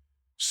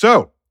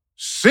 So,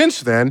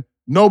 since then,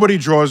 nobody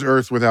draws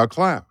Earth without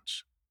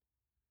clouds.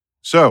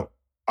 So,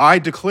 I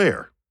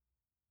declare,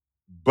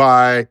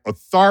 by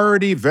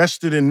authority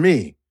vested in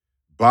me,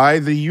 by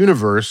the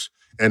universe,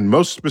 and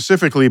most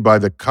specifically by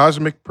the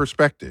cosmic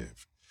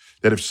perspective,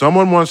 that if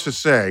someone wants to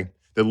say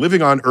that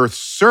living on Earth's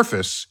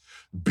surface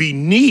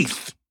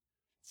beneath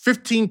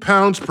 15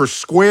 pounds per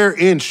square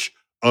inch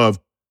of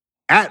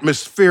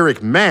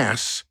atmospheric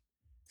mass,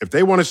 if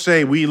they want to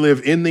say we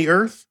live in the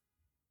earth,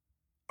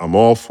 I'm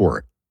all for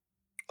it.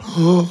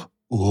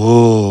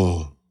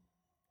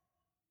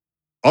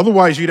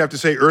 Otherwise, you'd have to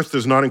say Earth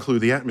does not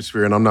include the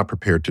atmosphere, and I'm not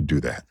prepared to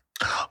do that.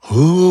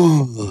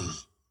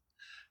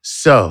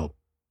 So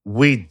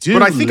we do.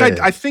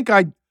 But I think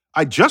I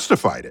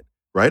justified it,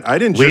 right? I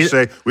didn't just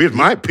say, here's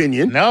my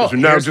opinion. No, so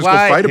now just go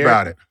fight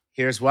about it.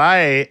 Here's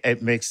why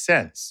it makes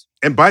sense.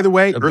 And by the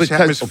way, Earth's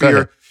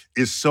atmosphere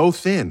is so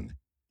thin.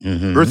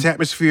 Earth's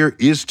atmosphere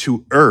is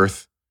to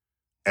Earth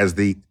as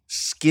the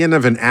skin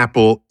of an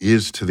apple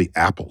is to the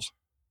apple.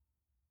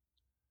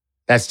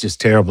 That's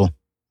just terrible.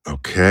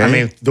 Okay. I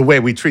mean, the way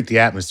we treat the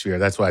atmosphere,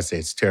 that's why I say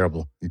it's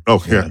terrible.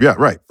 Oh, yeah,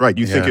 right.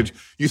 You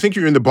think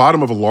you're in the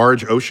bottom of a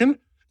large ocean?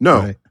 No,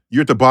 right.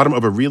 You're at the bottom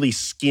of a really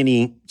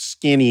skinny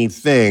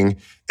thing,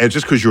 and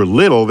just because you're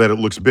little, that it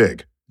looks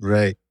big.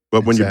 Right.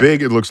 But when you're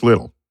big, it looks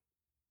little.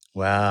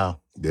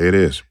 Wow. There it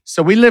is.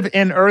 So we live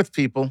in Earth,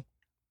 people.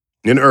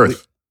 In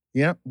Earth.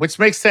 Yeah, which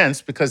makes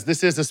sense because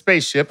this is a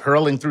spaceship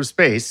hurling through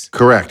space.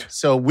 Correct.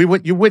 So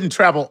you wouldn't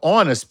travel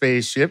on a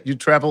spaceship, you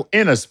travel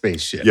in a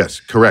spaceship. Yes,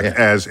 correct.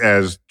 Yeah.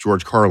 As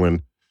George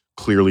Carlin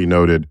clearly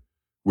noted,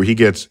 where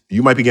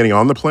you might be getting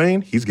on the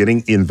plane, he's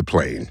getting in the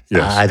plane.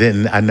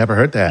 Yes. I never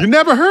heard that. You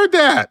never heard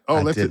that?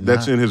 Oh,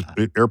 that's in his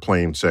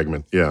airplane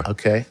segment. Yeah.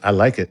 Okay, I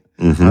like it.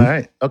 Mm-hmm. All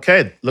right.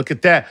 Okay, look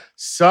at that.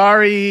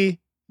 Sorry,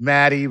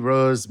 Maddie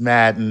Rose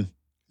Madden.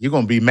 You're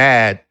going to be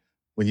mad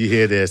when you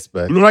hear this,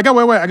 but... No, I got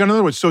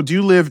another one. So do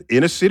you live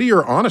in a city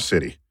or on a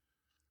city?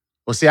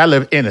 Well, see, I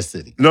live in a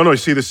city. No,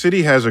 see, the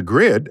city has a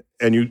grid,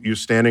 and you're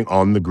standing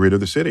on the grid of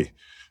the city,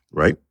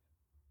 right?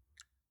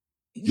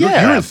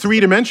 Yeah. You're in 3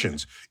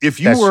 dimensions. If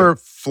you were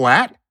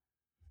flat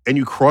and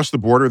you cross the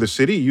border of the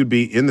city, you'd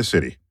be in the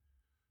city.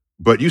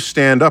 But you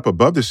stand up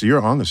above the city,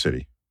 you're on the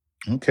city.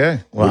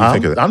 Okay. Well, What do you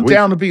think of that? I'm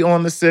down to be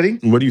on the city.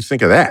 What do you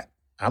think of that?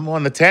 I'm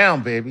on the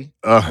town, baby.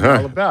 Uh-huh. I'm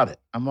all about it.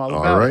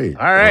 All right.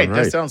 All right.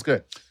 That sounds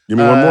good. Give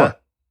me one more.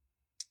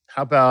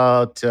 How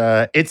about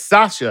it's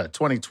Sasha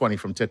 2020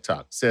 from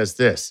TikTok says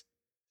this.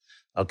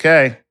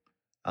 Okay.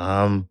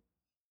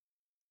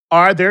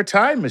 Are there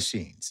time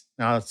machines?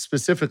 Now,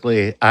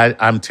 specifically,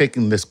 I'm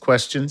taking this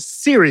question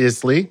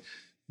seriously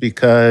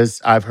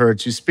because I've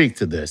heard you speak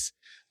to this.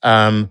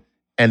 And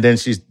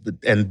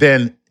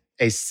then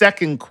a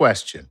second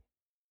question.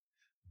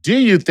 Do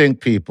you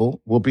think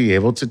people will be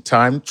able to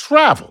time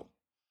travel?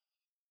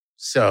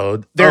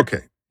 So okay.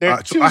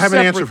 So I have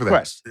an answer for that.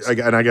 Questions.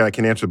 I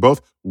can answer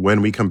both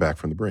when we come back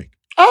from the break.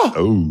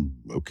 Oh,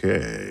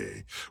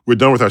 okay. We're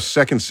done with our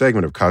second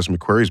segment of Cosmic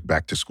Queries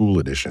Back to School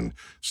Edition.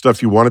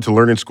 Stuff you wanted to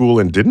learn in school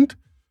and didn't?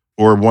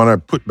 Or want to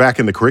put back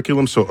in the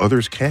curriculum so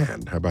others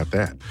can? How about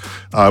that?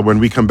 When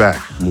we come back,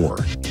 more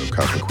of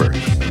Cosmic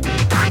Queries.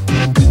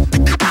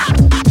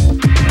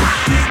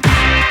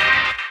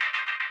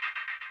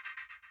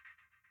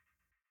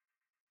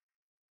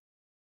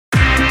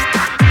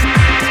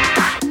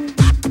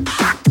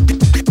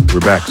 We're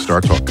back,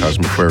 StarTalk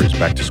Cosmic Queries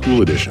Back to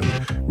School Edition,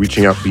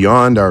 reaching out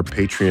beyond our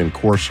Patreon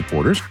core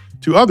supporters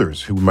to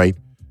others who might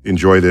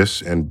enjoy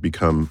this and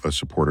become a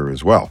supporter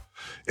as well.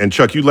 And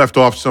Chuck, you left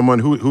off someone,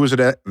 who is it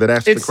that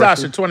asked the question? It's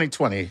Sasha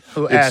 2020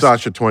 who asked. It's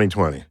Sasha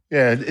 2020.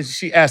 Yeah,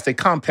 she asked a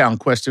compound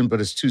question,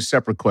 but it's 2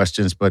 separate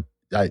questions. But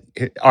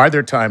are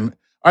there time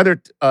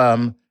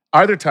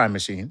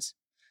machines?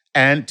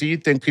 And do you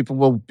think people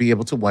will be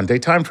able to one day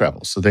time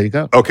travel? So there you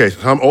go. Okay,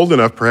 so I'm old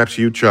enough, perhaps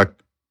you, Chuck,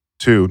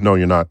 too. No,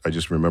 you're not. I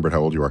just remembered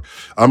how old you are.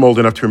 I'm old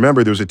enough to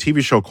remember there was a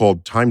TV show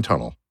called Time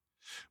Tunnel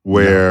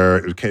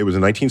where it was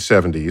in the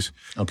 1970s,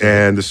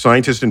 and the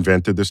scientists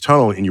invented this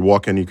tunnel, and you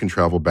walk in, you can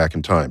travel back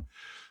in time.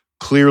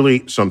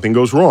 Clearly, something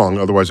goes wrong,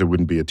 otherwise it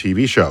wouldn't be a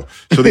TV show.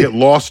 So they get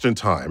lost in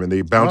time, and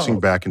they're bouncing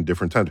back in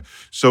different times.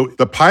 So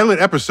the pilot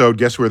episode,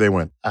 guess where they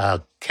went?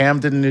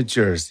 Camden, New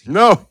Jersey.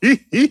 No,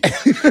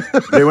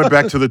 they went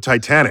back to the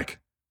Titanic.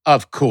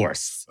 Of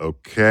course.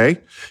 Okay.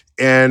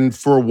 And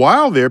for a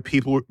while there,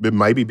 it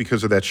might be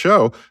because of that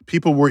show,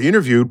 people were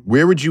interviewed,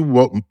 where would you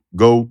want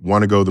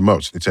to go the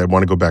most? They said, I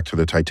want to go back to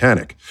the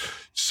Titanic.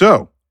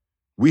 So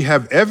we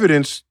have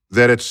evidence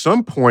that at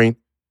some point,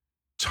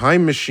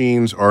 time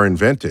machines are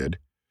invented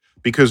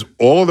because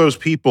all of those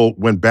people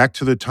went back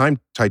to the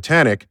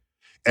Titanic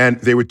and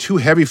they were too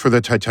heavy for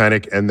the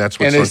Titanic, and that's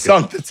what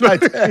sunk the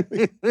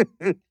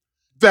Titanic.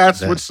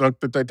 That's what sunk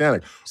the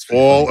Titanic.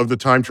 All of the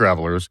time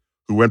travelers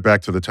who went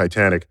back to the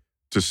Titanic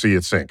to see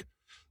it sink.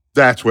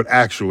 That's what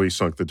actually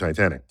sunk the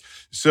Titanic.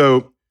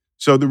 So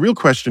the real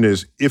question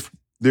is, if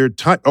they're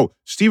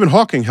Stephen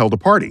Hawking held a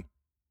party,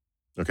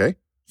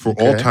 for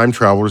all time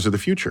travelers of the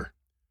future.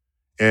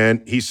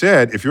 And he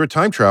said, if you're a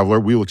time traveler,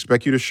 we will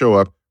expect you to show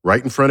up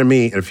right in front of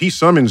me. And if he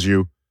summons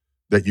you,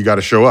 that you got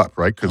to show up,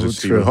 right? Because it's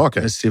Stephen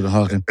Hawking. It's Stephen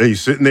Hawking. And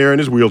he's sitting there in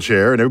his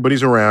wheelchair, and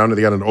everybody's around, and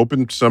they got an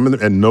open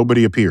summon, and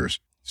nobody appears.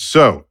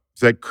 So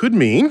that could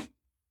mean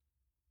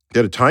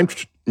that a time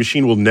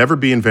machine will never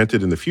be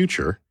invented in the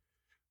future,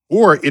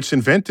 or it's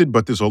invented,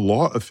 but there's a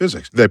law of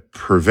physics that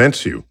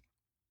prevents you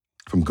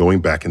from going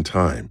back in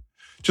time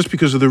just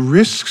because of the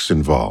risks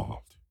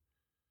involved.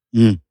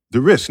 The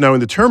risks. Now, in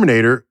the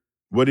Terminator,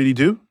 what did he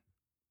do?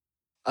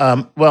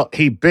 Well,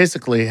 he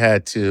basically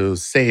had to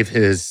save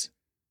his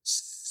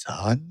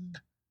son.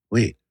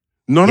 Wait.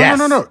 No. He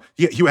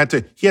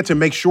had to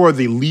make sure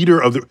the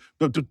leader of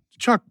the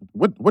Chuck,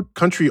 what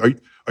country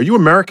are you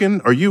American?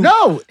 Are you?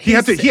 No. He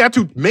had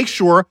to make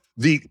sure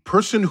the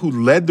person who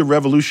led the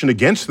revolution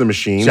against the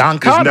machine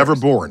is never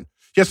born.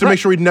 He has to make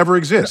sure he'd never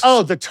exist.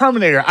 Oh, the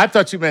Terminator. I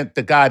thought you meant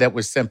the guy that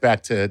was sent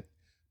back to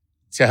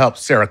help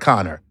Sarah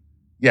Connor.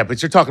 Yeah,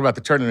 but you're talking about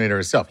the Terminator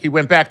itself. He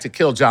went back to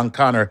kill John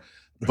Connor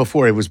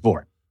before he was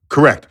born.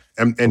 Correct.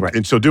 And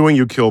in so doing,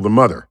 you kill the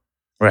mother.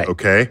 Right.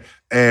 Okay.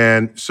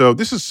 And so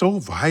this is so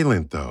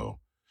violent, though.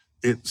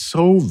 It's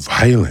so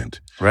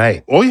violent.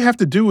 Right. All you have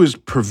to do is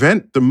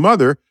prevent the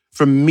mother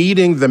from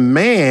meeting the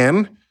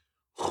man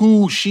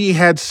who she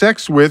had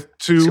sex with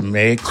To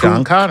make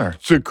John Connor.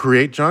 To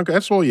create John Connor.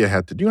 That's all you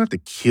had to do. You don't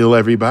have to kill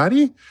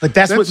everybody. But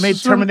that's what made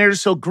Terminator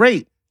so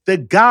great. The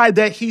guy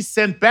that he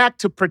sent back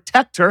to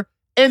protect her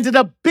ended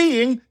up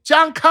being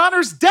John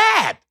Connor's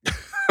dad.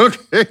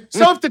 Okay.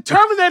 So if the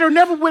Terminator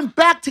never went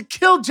back to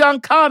kill John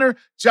Connor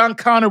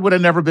would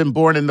have never been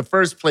born in the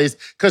first place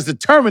because the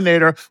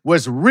Terminator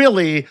was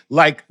really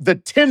like the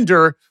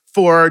Tinder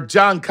for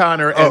John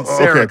Connor and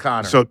Sarah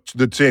Connor. So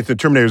the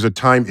Terminator is a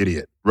time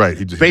idiot. Right.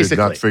 He did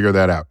not figure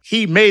that out.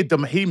 He made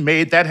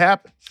that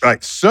happen.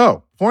 Right.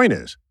 So point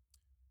is,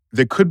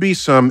 there could be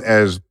some,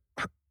 as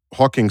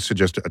Hawking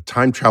suggested, a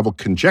time travel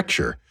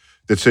conjecture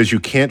that says you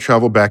can't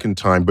travel back in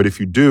time, but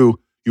if you do,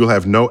 you'll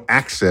have no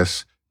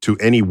access to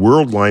any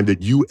world line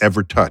that you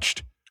ever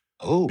touched.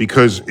 Oh.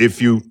 Because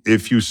if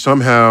you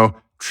somehow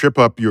trip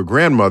up your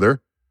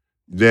grandmother,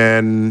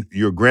 then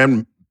your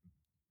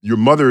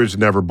mother is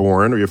never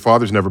born or your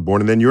father's never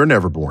born, and then you're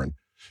never born.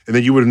 And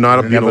then you would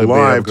not have been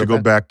alive to go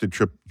back to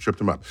trip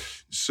them up.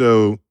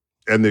 So,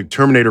 and the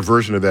Terminator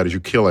version of that is you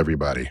kill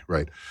everybody,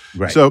 right?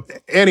 Right. So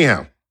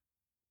anyhow,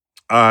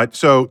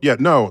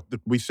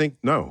 we think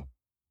no.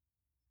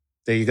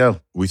 There you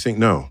go. We think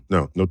no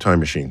time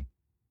machine.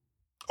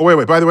 Oh,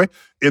 wait. By the way,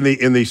 in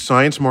the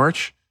science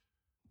march,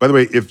 by the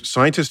way, if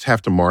scientists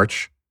have to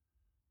march,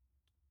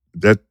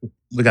 that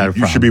we got a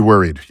problem. You should be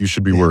worried. You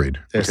should be worried.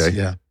 Okay.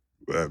 Yeah.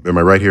 Am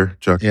I right here,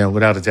 Chuck? Yeah,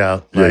 without a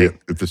doubt. Yeah. Right.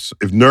 If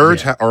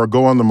nerds or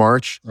go on the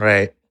march,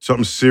 right,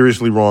 something's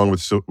seriously wrong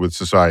with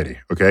society.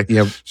 Okay.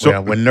 Yeah.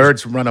 So when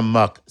nerds run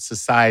amok,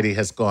 society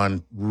has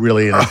gone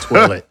really in a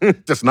toilet.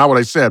 That's not what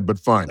I said, but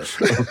fine.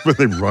 When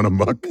they run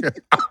amok.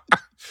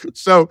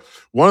 So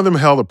one of them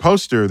held a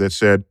poster that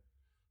said,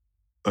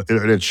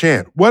 in a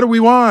chant, "What do we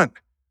want?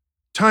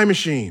 Time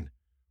machine.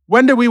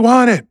 When do we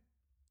want it?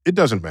 It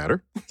doesn't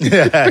matter."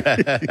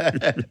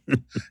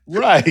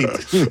 Right.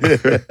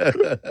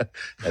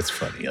 That's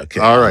funny. Okay.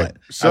 All right.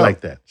 I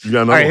like that.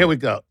 All right, here we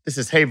go. This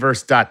is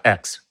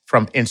Hayverse.x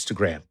from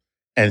Instagram.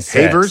 And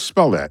Hayverse,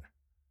 spell that.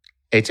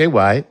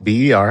 Hayberse.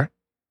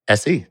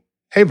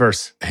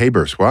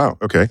 Hayverse. Wow.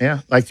 Okay. Yeah.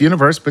 Like the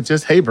universe, but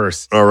just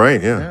Hayverse. All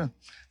right. Yeah.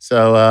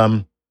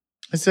 So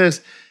it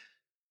says,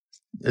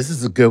 this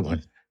is a good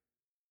one.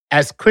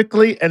 As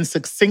quickly and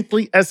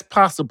succinctly as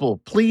possible,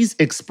 please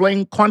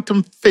explain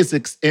quantum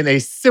physics in a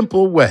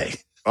simple way.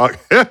 I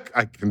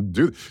can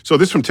do. So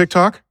this from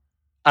TikTok?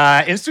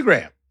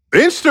 Instagram.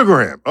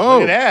 Oh.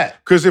 Look at that.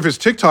 Because if it's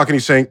TikTok and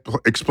he's saying,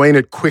 explain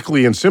it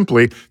quickly and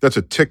simply, that's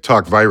a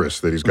TikTok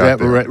virus that he's got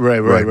there.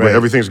 Right.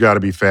 Everything's got to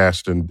be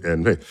fast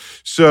and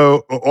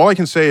so all I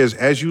can say is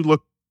as you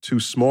look to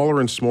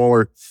smaller and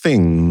smaller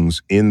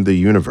things in the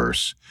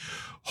universe,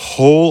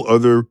 whole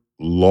other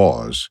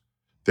laws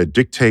that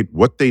dictate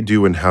what they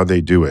do and how they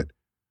do it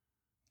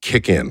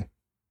kick in.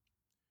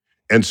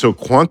 And so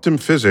quantum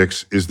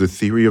physics is the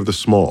theory of the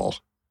small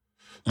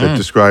that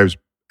describes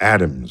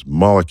atoms,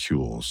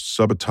 molecules,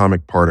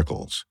 subatomic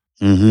particles.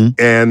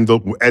 Mm-hmm. And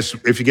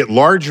if you get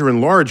larger and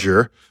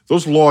larger,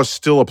 those laws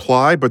still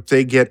apply, but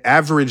they get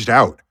averaged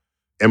out,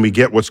 and we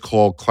get what's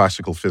called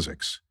classical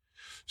physics.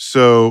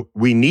 So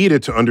we need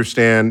it to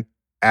understand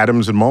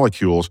atoms and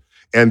molecules,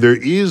 and there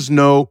is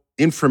no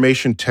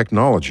information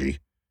technology,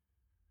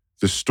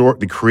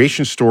 the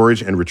creation,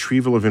 storage, and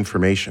retrieval of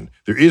information.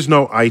 There is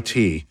no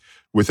IT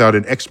without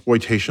an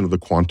exploitation of the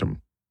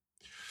quantum.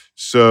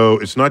 So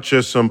it's not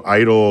just some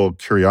idle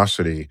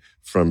curiosity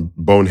from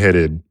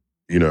boneheaded,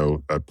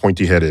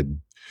 pointy-headed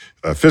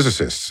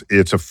physicists.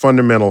 It's a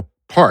fundamental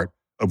part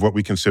of what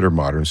we consider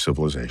modern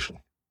civilization.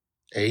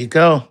 There you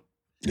go.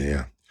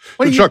 Yeah.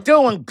 What are you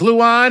doing,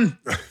 Gluon?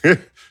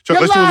 Chuck,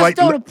 your laws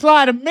don't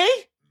apply to me.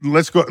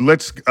 Let's go.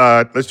 Let's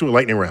do a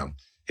lightning round.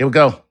 Here we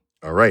go.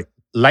 All right.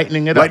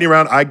 Lightning it up. Lightning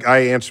round. I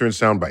answer in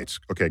sound bites.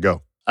 Okay,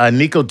 go.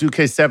 Nico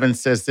Duque7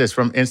 says this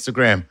from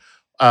Instagram.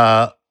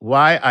 Why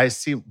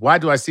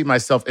do I see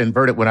myself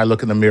inverted when I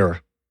look in the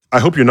mirror? I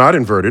hope you're not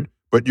inverted,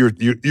 but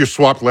you're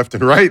swapped left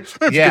and right.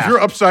 If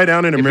you're upside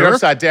down in a mirror. You're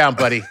upside down,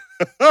 buddy.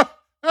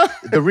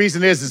 The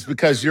reason is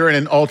because you're in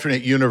an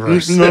alternate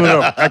universe.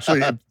 No.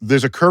 Actually,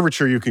 there's a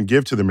curvature you can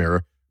give to the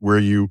mirror where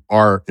you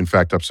are, in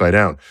fact, upside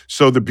down.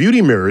 So the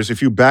beauty mirrors,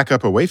 if you back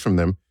up away from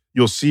them,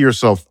 you'll see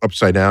yourself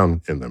upside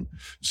down in them.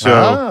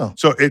 So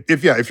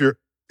if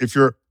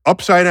you're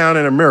upside down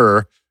in a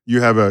mirror,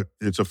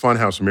 it's a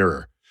funhouse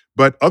mirror.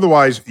 But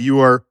otherwise, you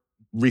are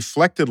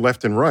reflected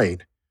left and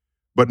right,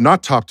 but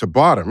not top to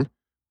bottom,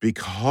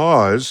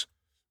 because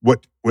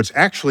what's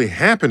actually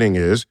happening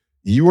is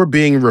you are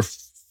being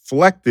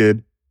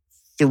reflected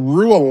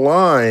through a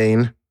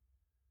line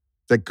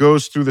that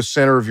goes through the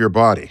center of your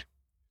body.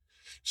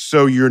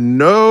 So your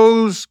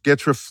nose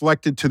gets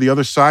reflected to the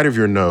other side of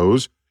your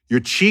nose,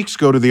 your cheeks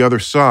go to the other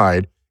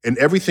side, and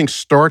everything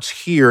starts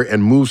here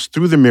and moves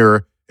through the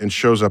mirror and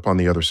shows up on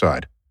the other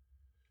side.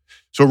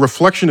 So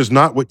reflection is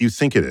not what you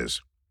think it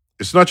is.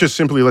 It's not just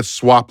simply let's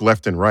swap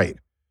left and right.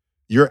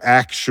 you're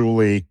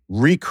actually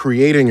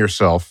recreating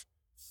yourself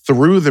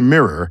through the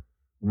mirror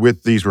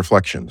with these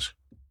reflections.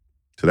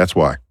 So that's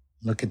why.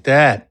 Look at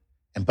that.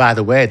 And by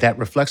the way, that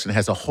reflection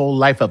has a whole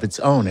life of its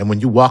own. And when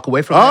you walk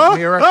away from that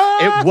mirror,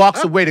 it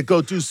walks away to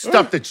go do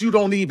stuff that you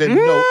don't even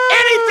know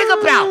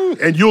anything about.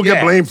 And you'll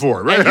get blamed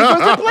for it, right? And you'll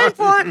get blamed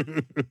for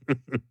it.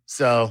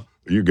 So.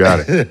 You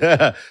got it.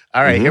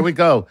 All right, here we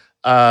go.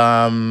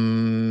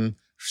 Srivasta?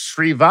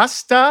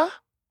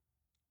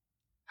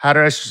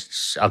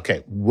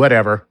 Okay,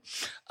 whatever.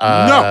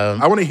 No,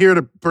 I want to hear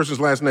the person's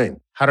last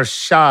name.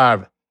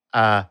 Harsharaj.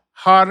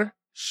 Harsharaj.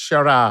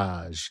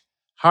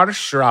 Harsharaj.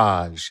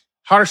 Harsharj.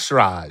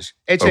 Harsharaj.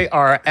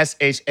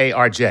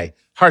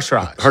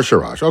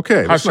 Harsharaj.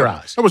 Okay.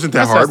 Harsharaj. That wasn't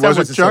that hard, was it,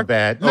 wasn't Chuck? so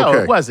bad. No,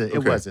 it wasn't.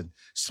 It wasn't.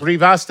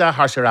 Srivasta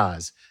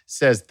Harsharaj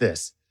says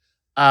this.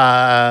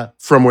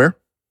 From where?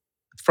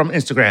 From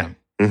Instagram.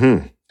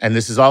 Mm-hmm. And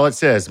this is all it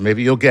says.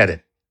 Maybe you'll get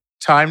it.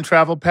 Time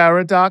travel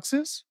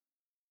paradoxes?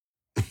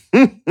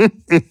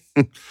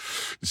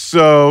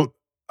 So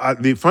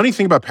the funny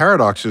thing about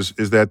paradoxes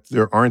is that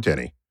there aren't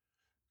any.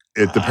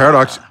 The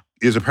paradox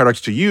is a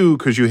paradox to you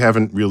because you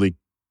haven't really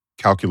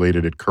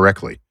calculated it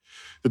correctly.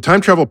 The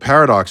time travel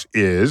paradox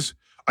is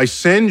I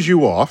send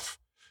you off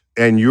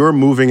and you're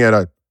moving at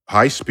a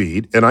high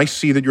speed and I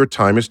see that your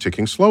time is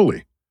ticking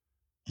slowly.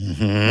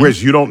 Mm-hmm.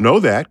 Whereas you don't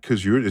know that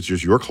because it's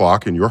just your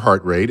clock and your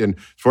heart rate. And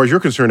as far as you're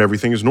concerned,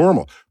 everything is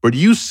normal. But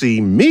you see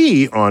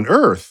me on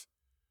Earth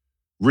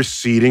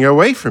receding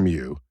away from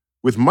you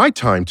with my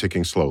time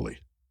ticking slowly.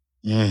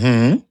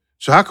 Mm-hmm.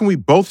 So how can we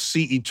both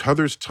see each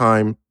other's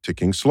time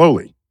ticking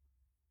slowly?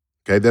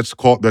 Okay, it's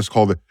called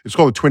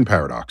a twin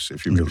paradox.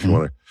 If you want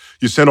to,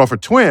 you send off a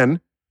twin.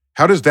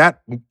 How does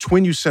that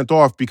twin you sent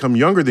off become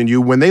younger than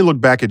you when they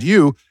look back at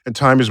you and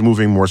time is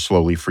moving more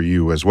slowly for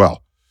you as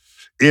well?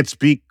 It's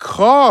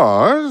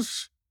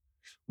because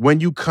when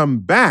you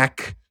come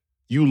back,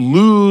 you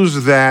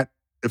lose that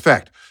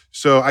effect.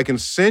 So I can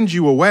send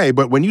you away,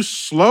 but when you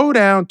slow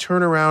down,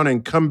 turn around,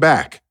 and come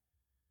back,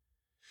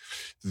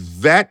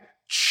 that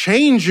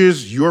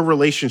changes your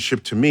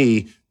relationship to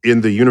me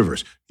in the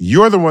universe.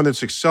 You're the one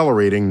that's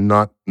accelerating,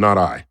 not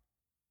I,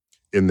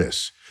 in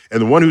this.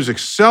 And the one who's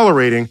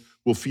accelerating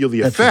will feel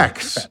the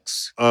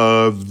effects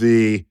of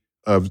the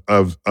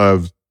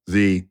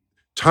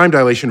time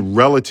dilation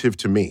relative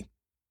to me.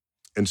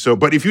 And so,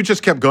 but if you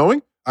just kept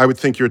going, I would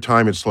think your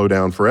time had slowed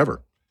down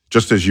forever,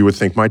 just as you would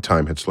think my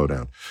time had slowed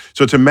down.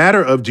 So it's a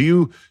matter of, do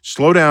you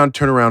slow down,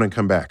 turn around, and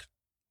come back?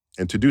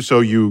 And to do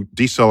so, you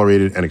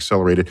decelerated and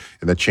accelerated,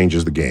 and that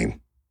changes the game.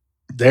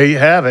 There you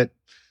have it.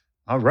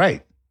 All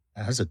right.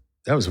 That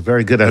was a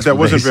very good explanation. That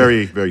wasn't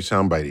very, very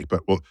soundbitey, but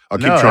I'll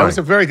keep trying. That was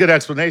a very good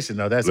explanation,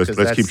 though. Let's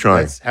keep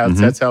trying.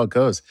 That's how it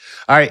goes.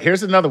 All right,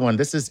 here's another one.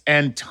 This is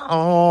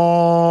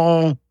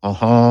Anton.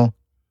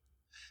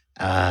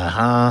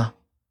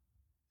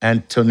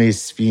 Anthony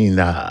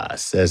Svina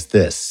says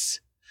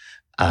this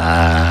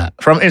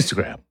from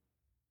Instagram.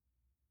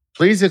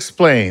 Please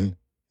explain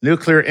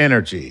nuclear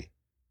energy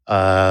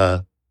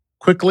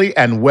quickly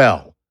and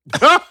well.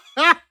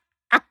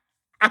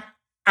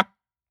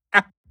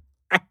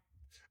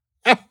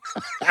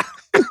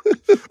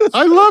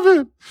 I love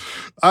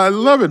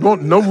it.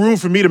 No room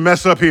for me to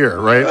mess up here,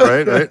 right?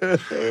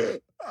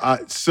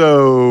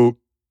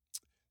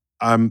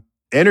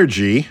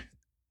 Energy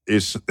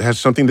has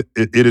something that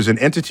it is an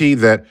entity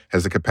that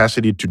has the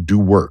capacity to do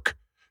work.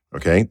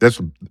 Okay,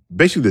 that's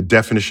basically the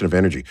definition of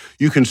energy.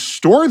 You can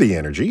store the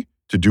energy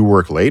to do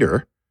work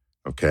later.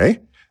 Okay,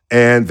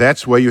 and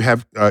that's why you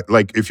have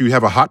like if you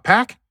have a hot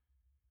pack,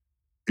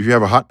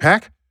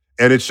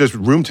 and it's just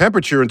room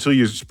temperature until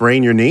you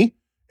sprain your knee.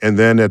 And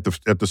then at the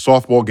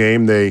softball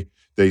game, they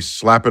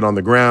slap it on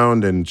the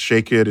ground and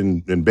shake it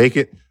and bake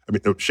it.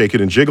 Shake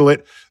it and jiggle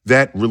it.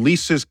 That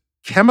releases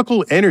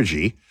chemical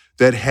energy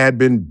that had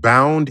been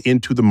bound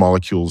into the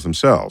molecules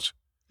themselves.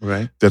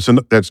 Right.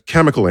 That's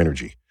chemical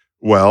energy.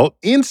 Well,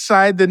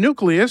 inside the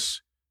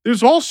nucleus,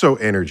 there's also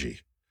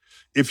energy.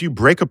 If you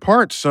break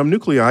apart some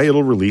nuclei,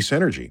 it'll release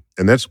energy.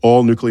 And that's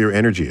all nuclear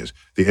energy is,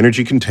 the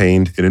energy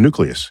contained in a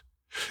nucleus.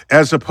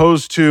 As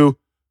opposed to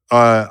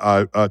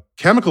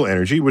chemical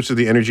energy, which is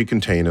the energy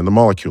contained in the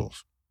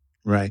molecules.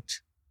 Right.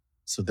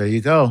 So there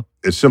you go.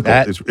 It's simple.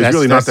 It's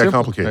really not that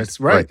complicated. That's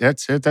right.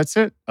 That's it.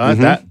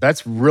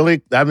 That's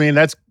really,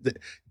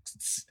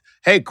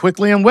 hey,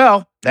 quickly and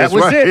well. That's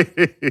was right.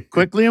 It.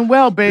 Quickly and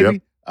well, baby.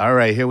 Yep. All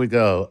right, here we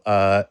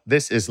go.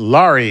 This is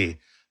Laurie,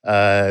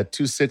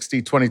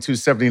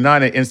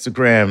 260-2279 at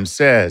Instagram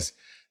says,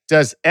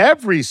 does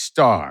every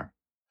star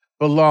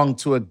belong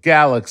to a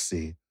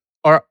galaxy,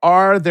 or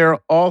are there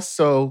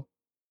also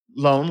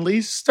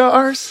lonely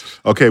stars?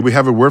 Okay, we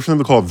have a word for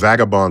them called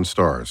vagabond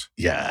stars.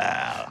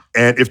 Yeah.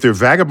 And if they're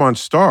vagabond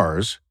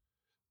stars,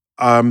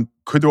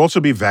 could there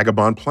also be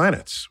vagabond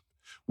planets?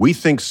 We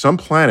think some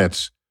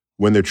planets,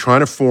 when they're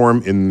trying to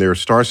form in their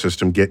star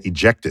system, get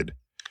ejected.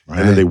 Right.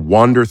 And then they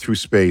wander through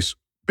space,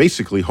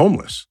 basically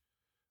homeless,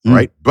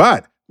 right?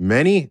 But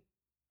many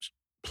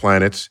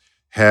planets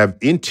have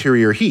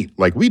interior heat,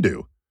 like we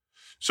do.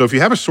 So if you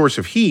have a source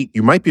of heat,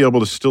 you might be able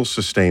to still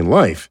sustain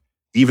life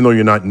even though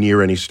you're not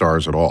near any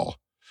stars at all.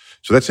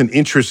 So that's an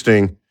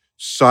interesting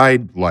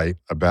side light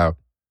about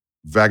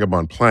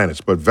vagabond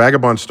planets. But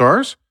vagabond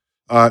stars,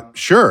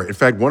 sure. In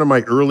fact, one of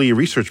my early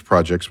research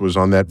projects was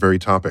on that very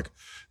topic.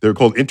 They were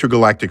called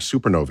intergalactic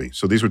supernovae.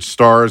 So these were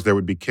stars that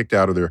would be kicked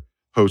out of their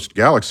host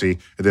galaxy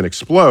and then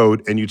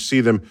explode, and you'd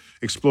see them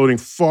exploding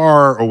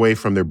far away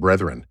from their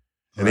brethren.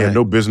 And they had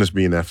no business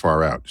being that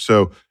far out.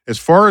 So as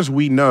far as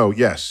we know,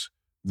 yes,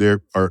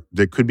 there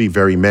could be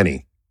very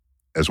many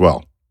as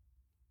well.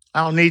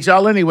 I don't need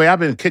y'all anyway. I've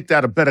been kicked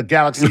out of better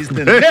galaxies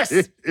than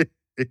this.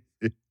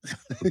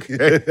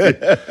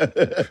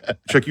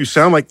 Chuck, you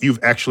sound like you've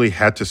actually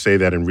had to say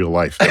that in real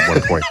life at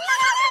one point.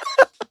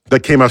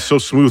 That came out so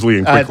smoothly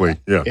and quickly.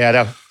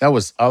 Yeah, that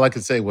was all I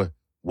could say was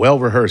well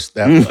rehearsed.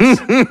 That was.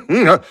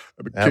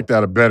 I've been kicked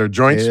out of better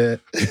joints. Yeah.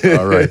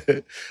 All right.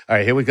 All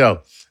right, here we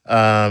go.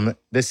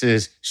 This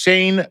is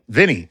Shane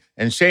Vinny.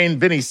 And Shane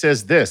Vinny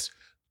says this: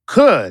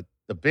 could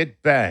the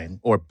Big Bang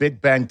or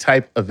Big Bang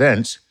type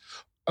events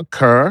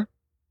occur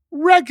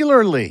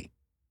regularly?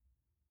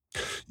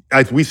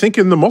 We think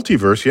in the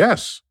multiverse,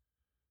 yes.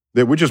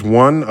 That we're just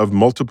one of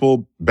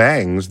multiple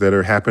bangs that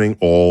are happening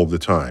all the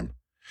time.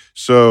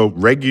 So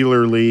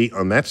regularly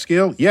on that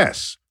scale,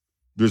 yes.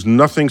 There's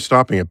nothing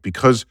stopping it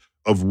because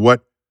of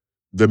what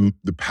the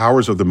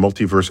powers of the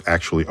multiverse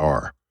actually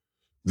are.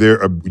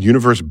 They're a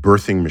universe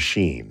birthing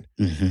machine.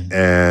 Mm-hmm.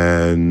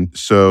 And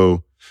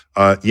so,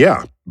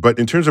 yeah. But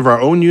in terms of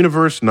our own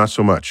universe, not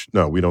so much.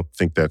 No, we don't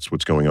think that's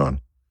what's going on.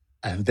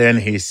 And then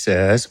he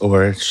says,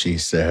 or she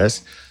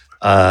says,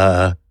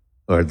 or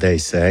they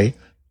say,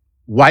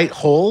 white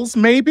holes,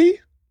 maybe?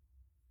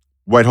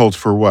 White holes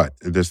for what?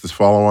 Does this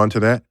follow on to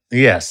that?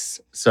 Yes.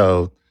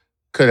 So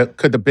could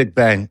the Big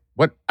Bang,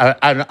 what?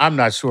 I'm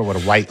not sure what a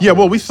white hole Yeah,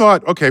 well, we is.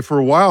 thought, okay, for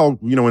a while,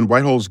 when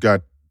white holes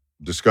got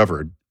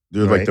discovered,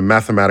 they're like the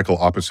mathematical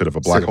opposite of a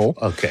black hole.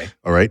 Okay.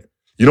 All right.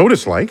 You know what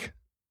it's like?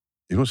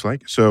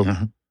 So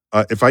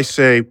if I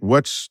say,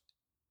 what's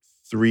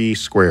 3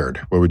 squared?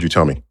 What would you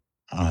tell me?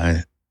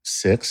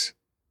 6,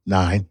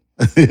 9.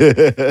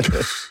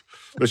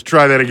 Let's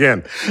try that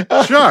again.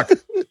 Chuck,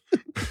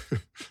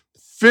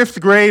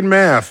 5th grade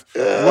math.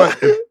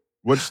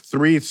 What's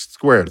 3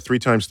 squared? 3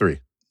 times 3?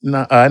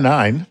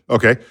 9.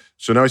 Okay.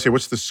 So now I say,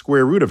 what's the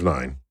square root of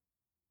 9?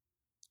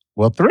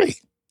 Well, 3.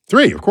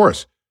 3, of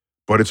course.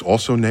 But it's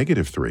also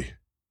 -3.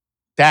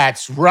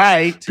 That's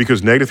right.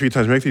 Because -3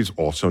 times -3 is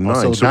also 9.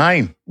 Also so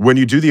 9. When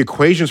you do the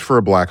equations for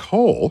a black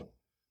hole,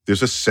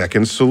 there's a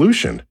second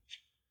solution.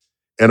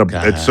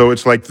 And so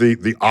it's like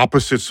the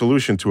opposite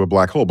solution to a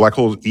black hole. Black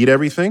holes eat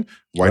everything.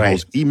 White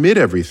holes emit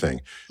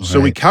everything. Right. So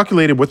we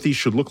calculated what these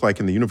should look like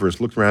in the universe,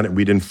 looked around, and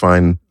we didn't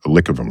find a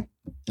lick of them.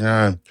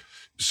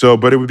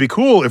 But it would be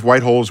cool if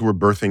white holes were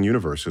birthing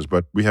universes,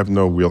 but we have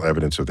no real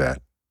evidence of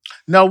that.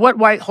 No, what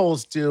white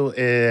holes do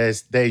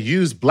is they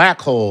use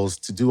black holes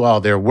to do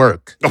all their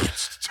work.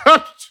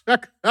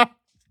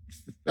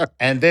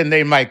 And then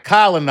they might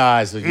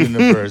colonize the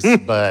universe,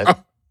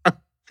 but...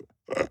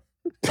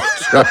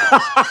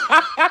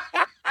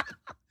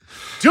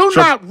 Do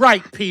not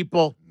write,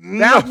 people.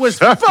 That was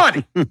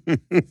funny.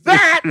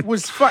 That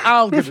was fun. I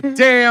don't give a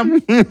damn.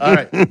 All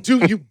right.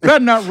 You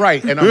better not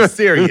write, and I'm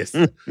serious.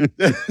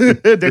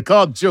 They're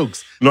called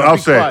jokes. No,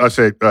 I'll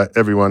say,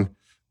 everyone,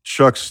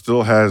 Chuck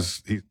still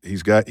has,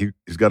 he's got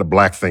a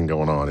black thing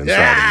going on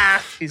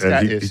inside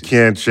him. He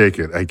can't shake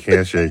it. I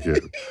can't shake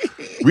it.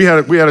 We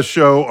had a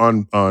show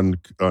on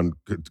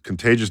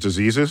contagious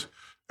diseases,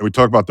 and we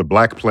talked about the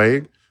Black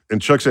Plague.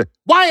 And Chuck said,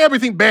 why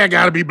everything bad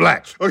got to be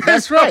black? Okay?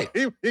 That's right.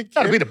 It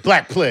got to be the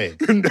Black Plague.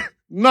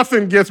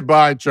 Nothing gets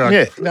by, Chuck.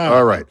 Yeah, no.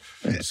 All right.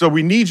 So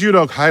we need you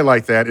to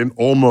highlight that in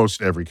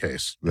almost every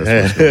case. That's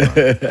what's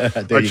going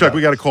on. All right, Chuck,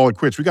 we got to call it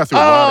quits. We got through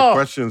a lot of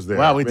questions there.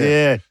 Wow, we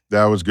did.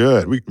 That was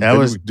good. We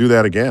do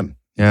that again.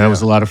 Yeah, that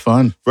was a lot of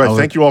fun. Right.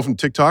 Thank you all from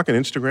TikTok and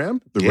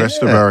Instagram, the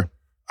rest of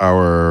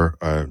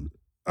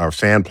our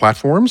fan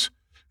platforms.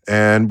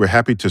 And we're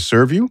happy to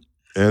serve you.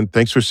 And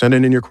thanks for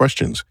sending in your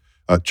questions.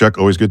 Chuck,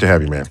 always good to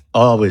have you, man.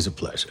 Always a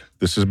pleasure.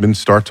 This has been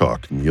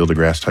StarTalk. Neil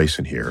deGrasse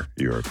Tyson here,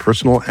 your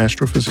personal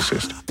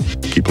astrophysicist.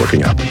 Keep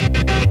looking up.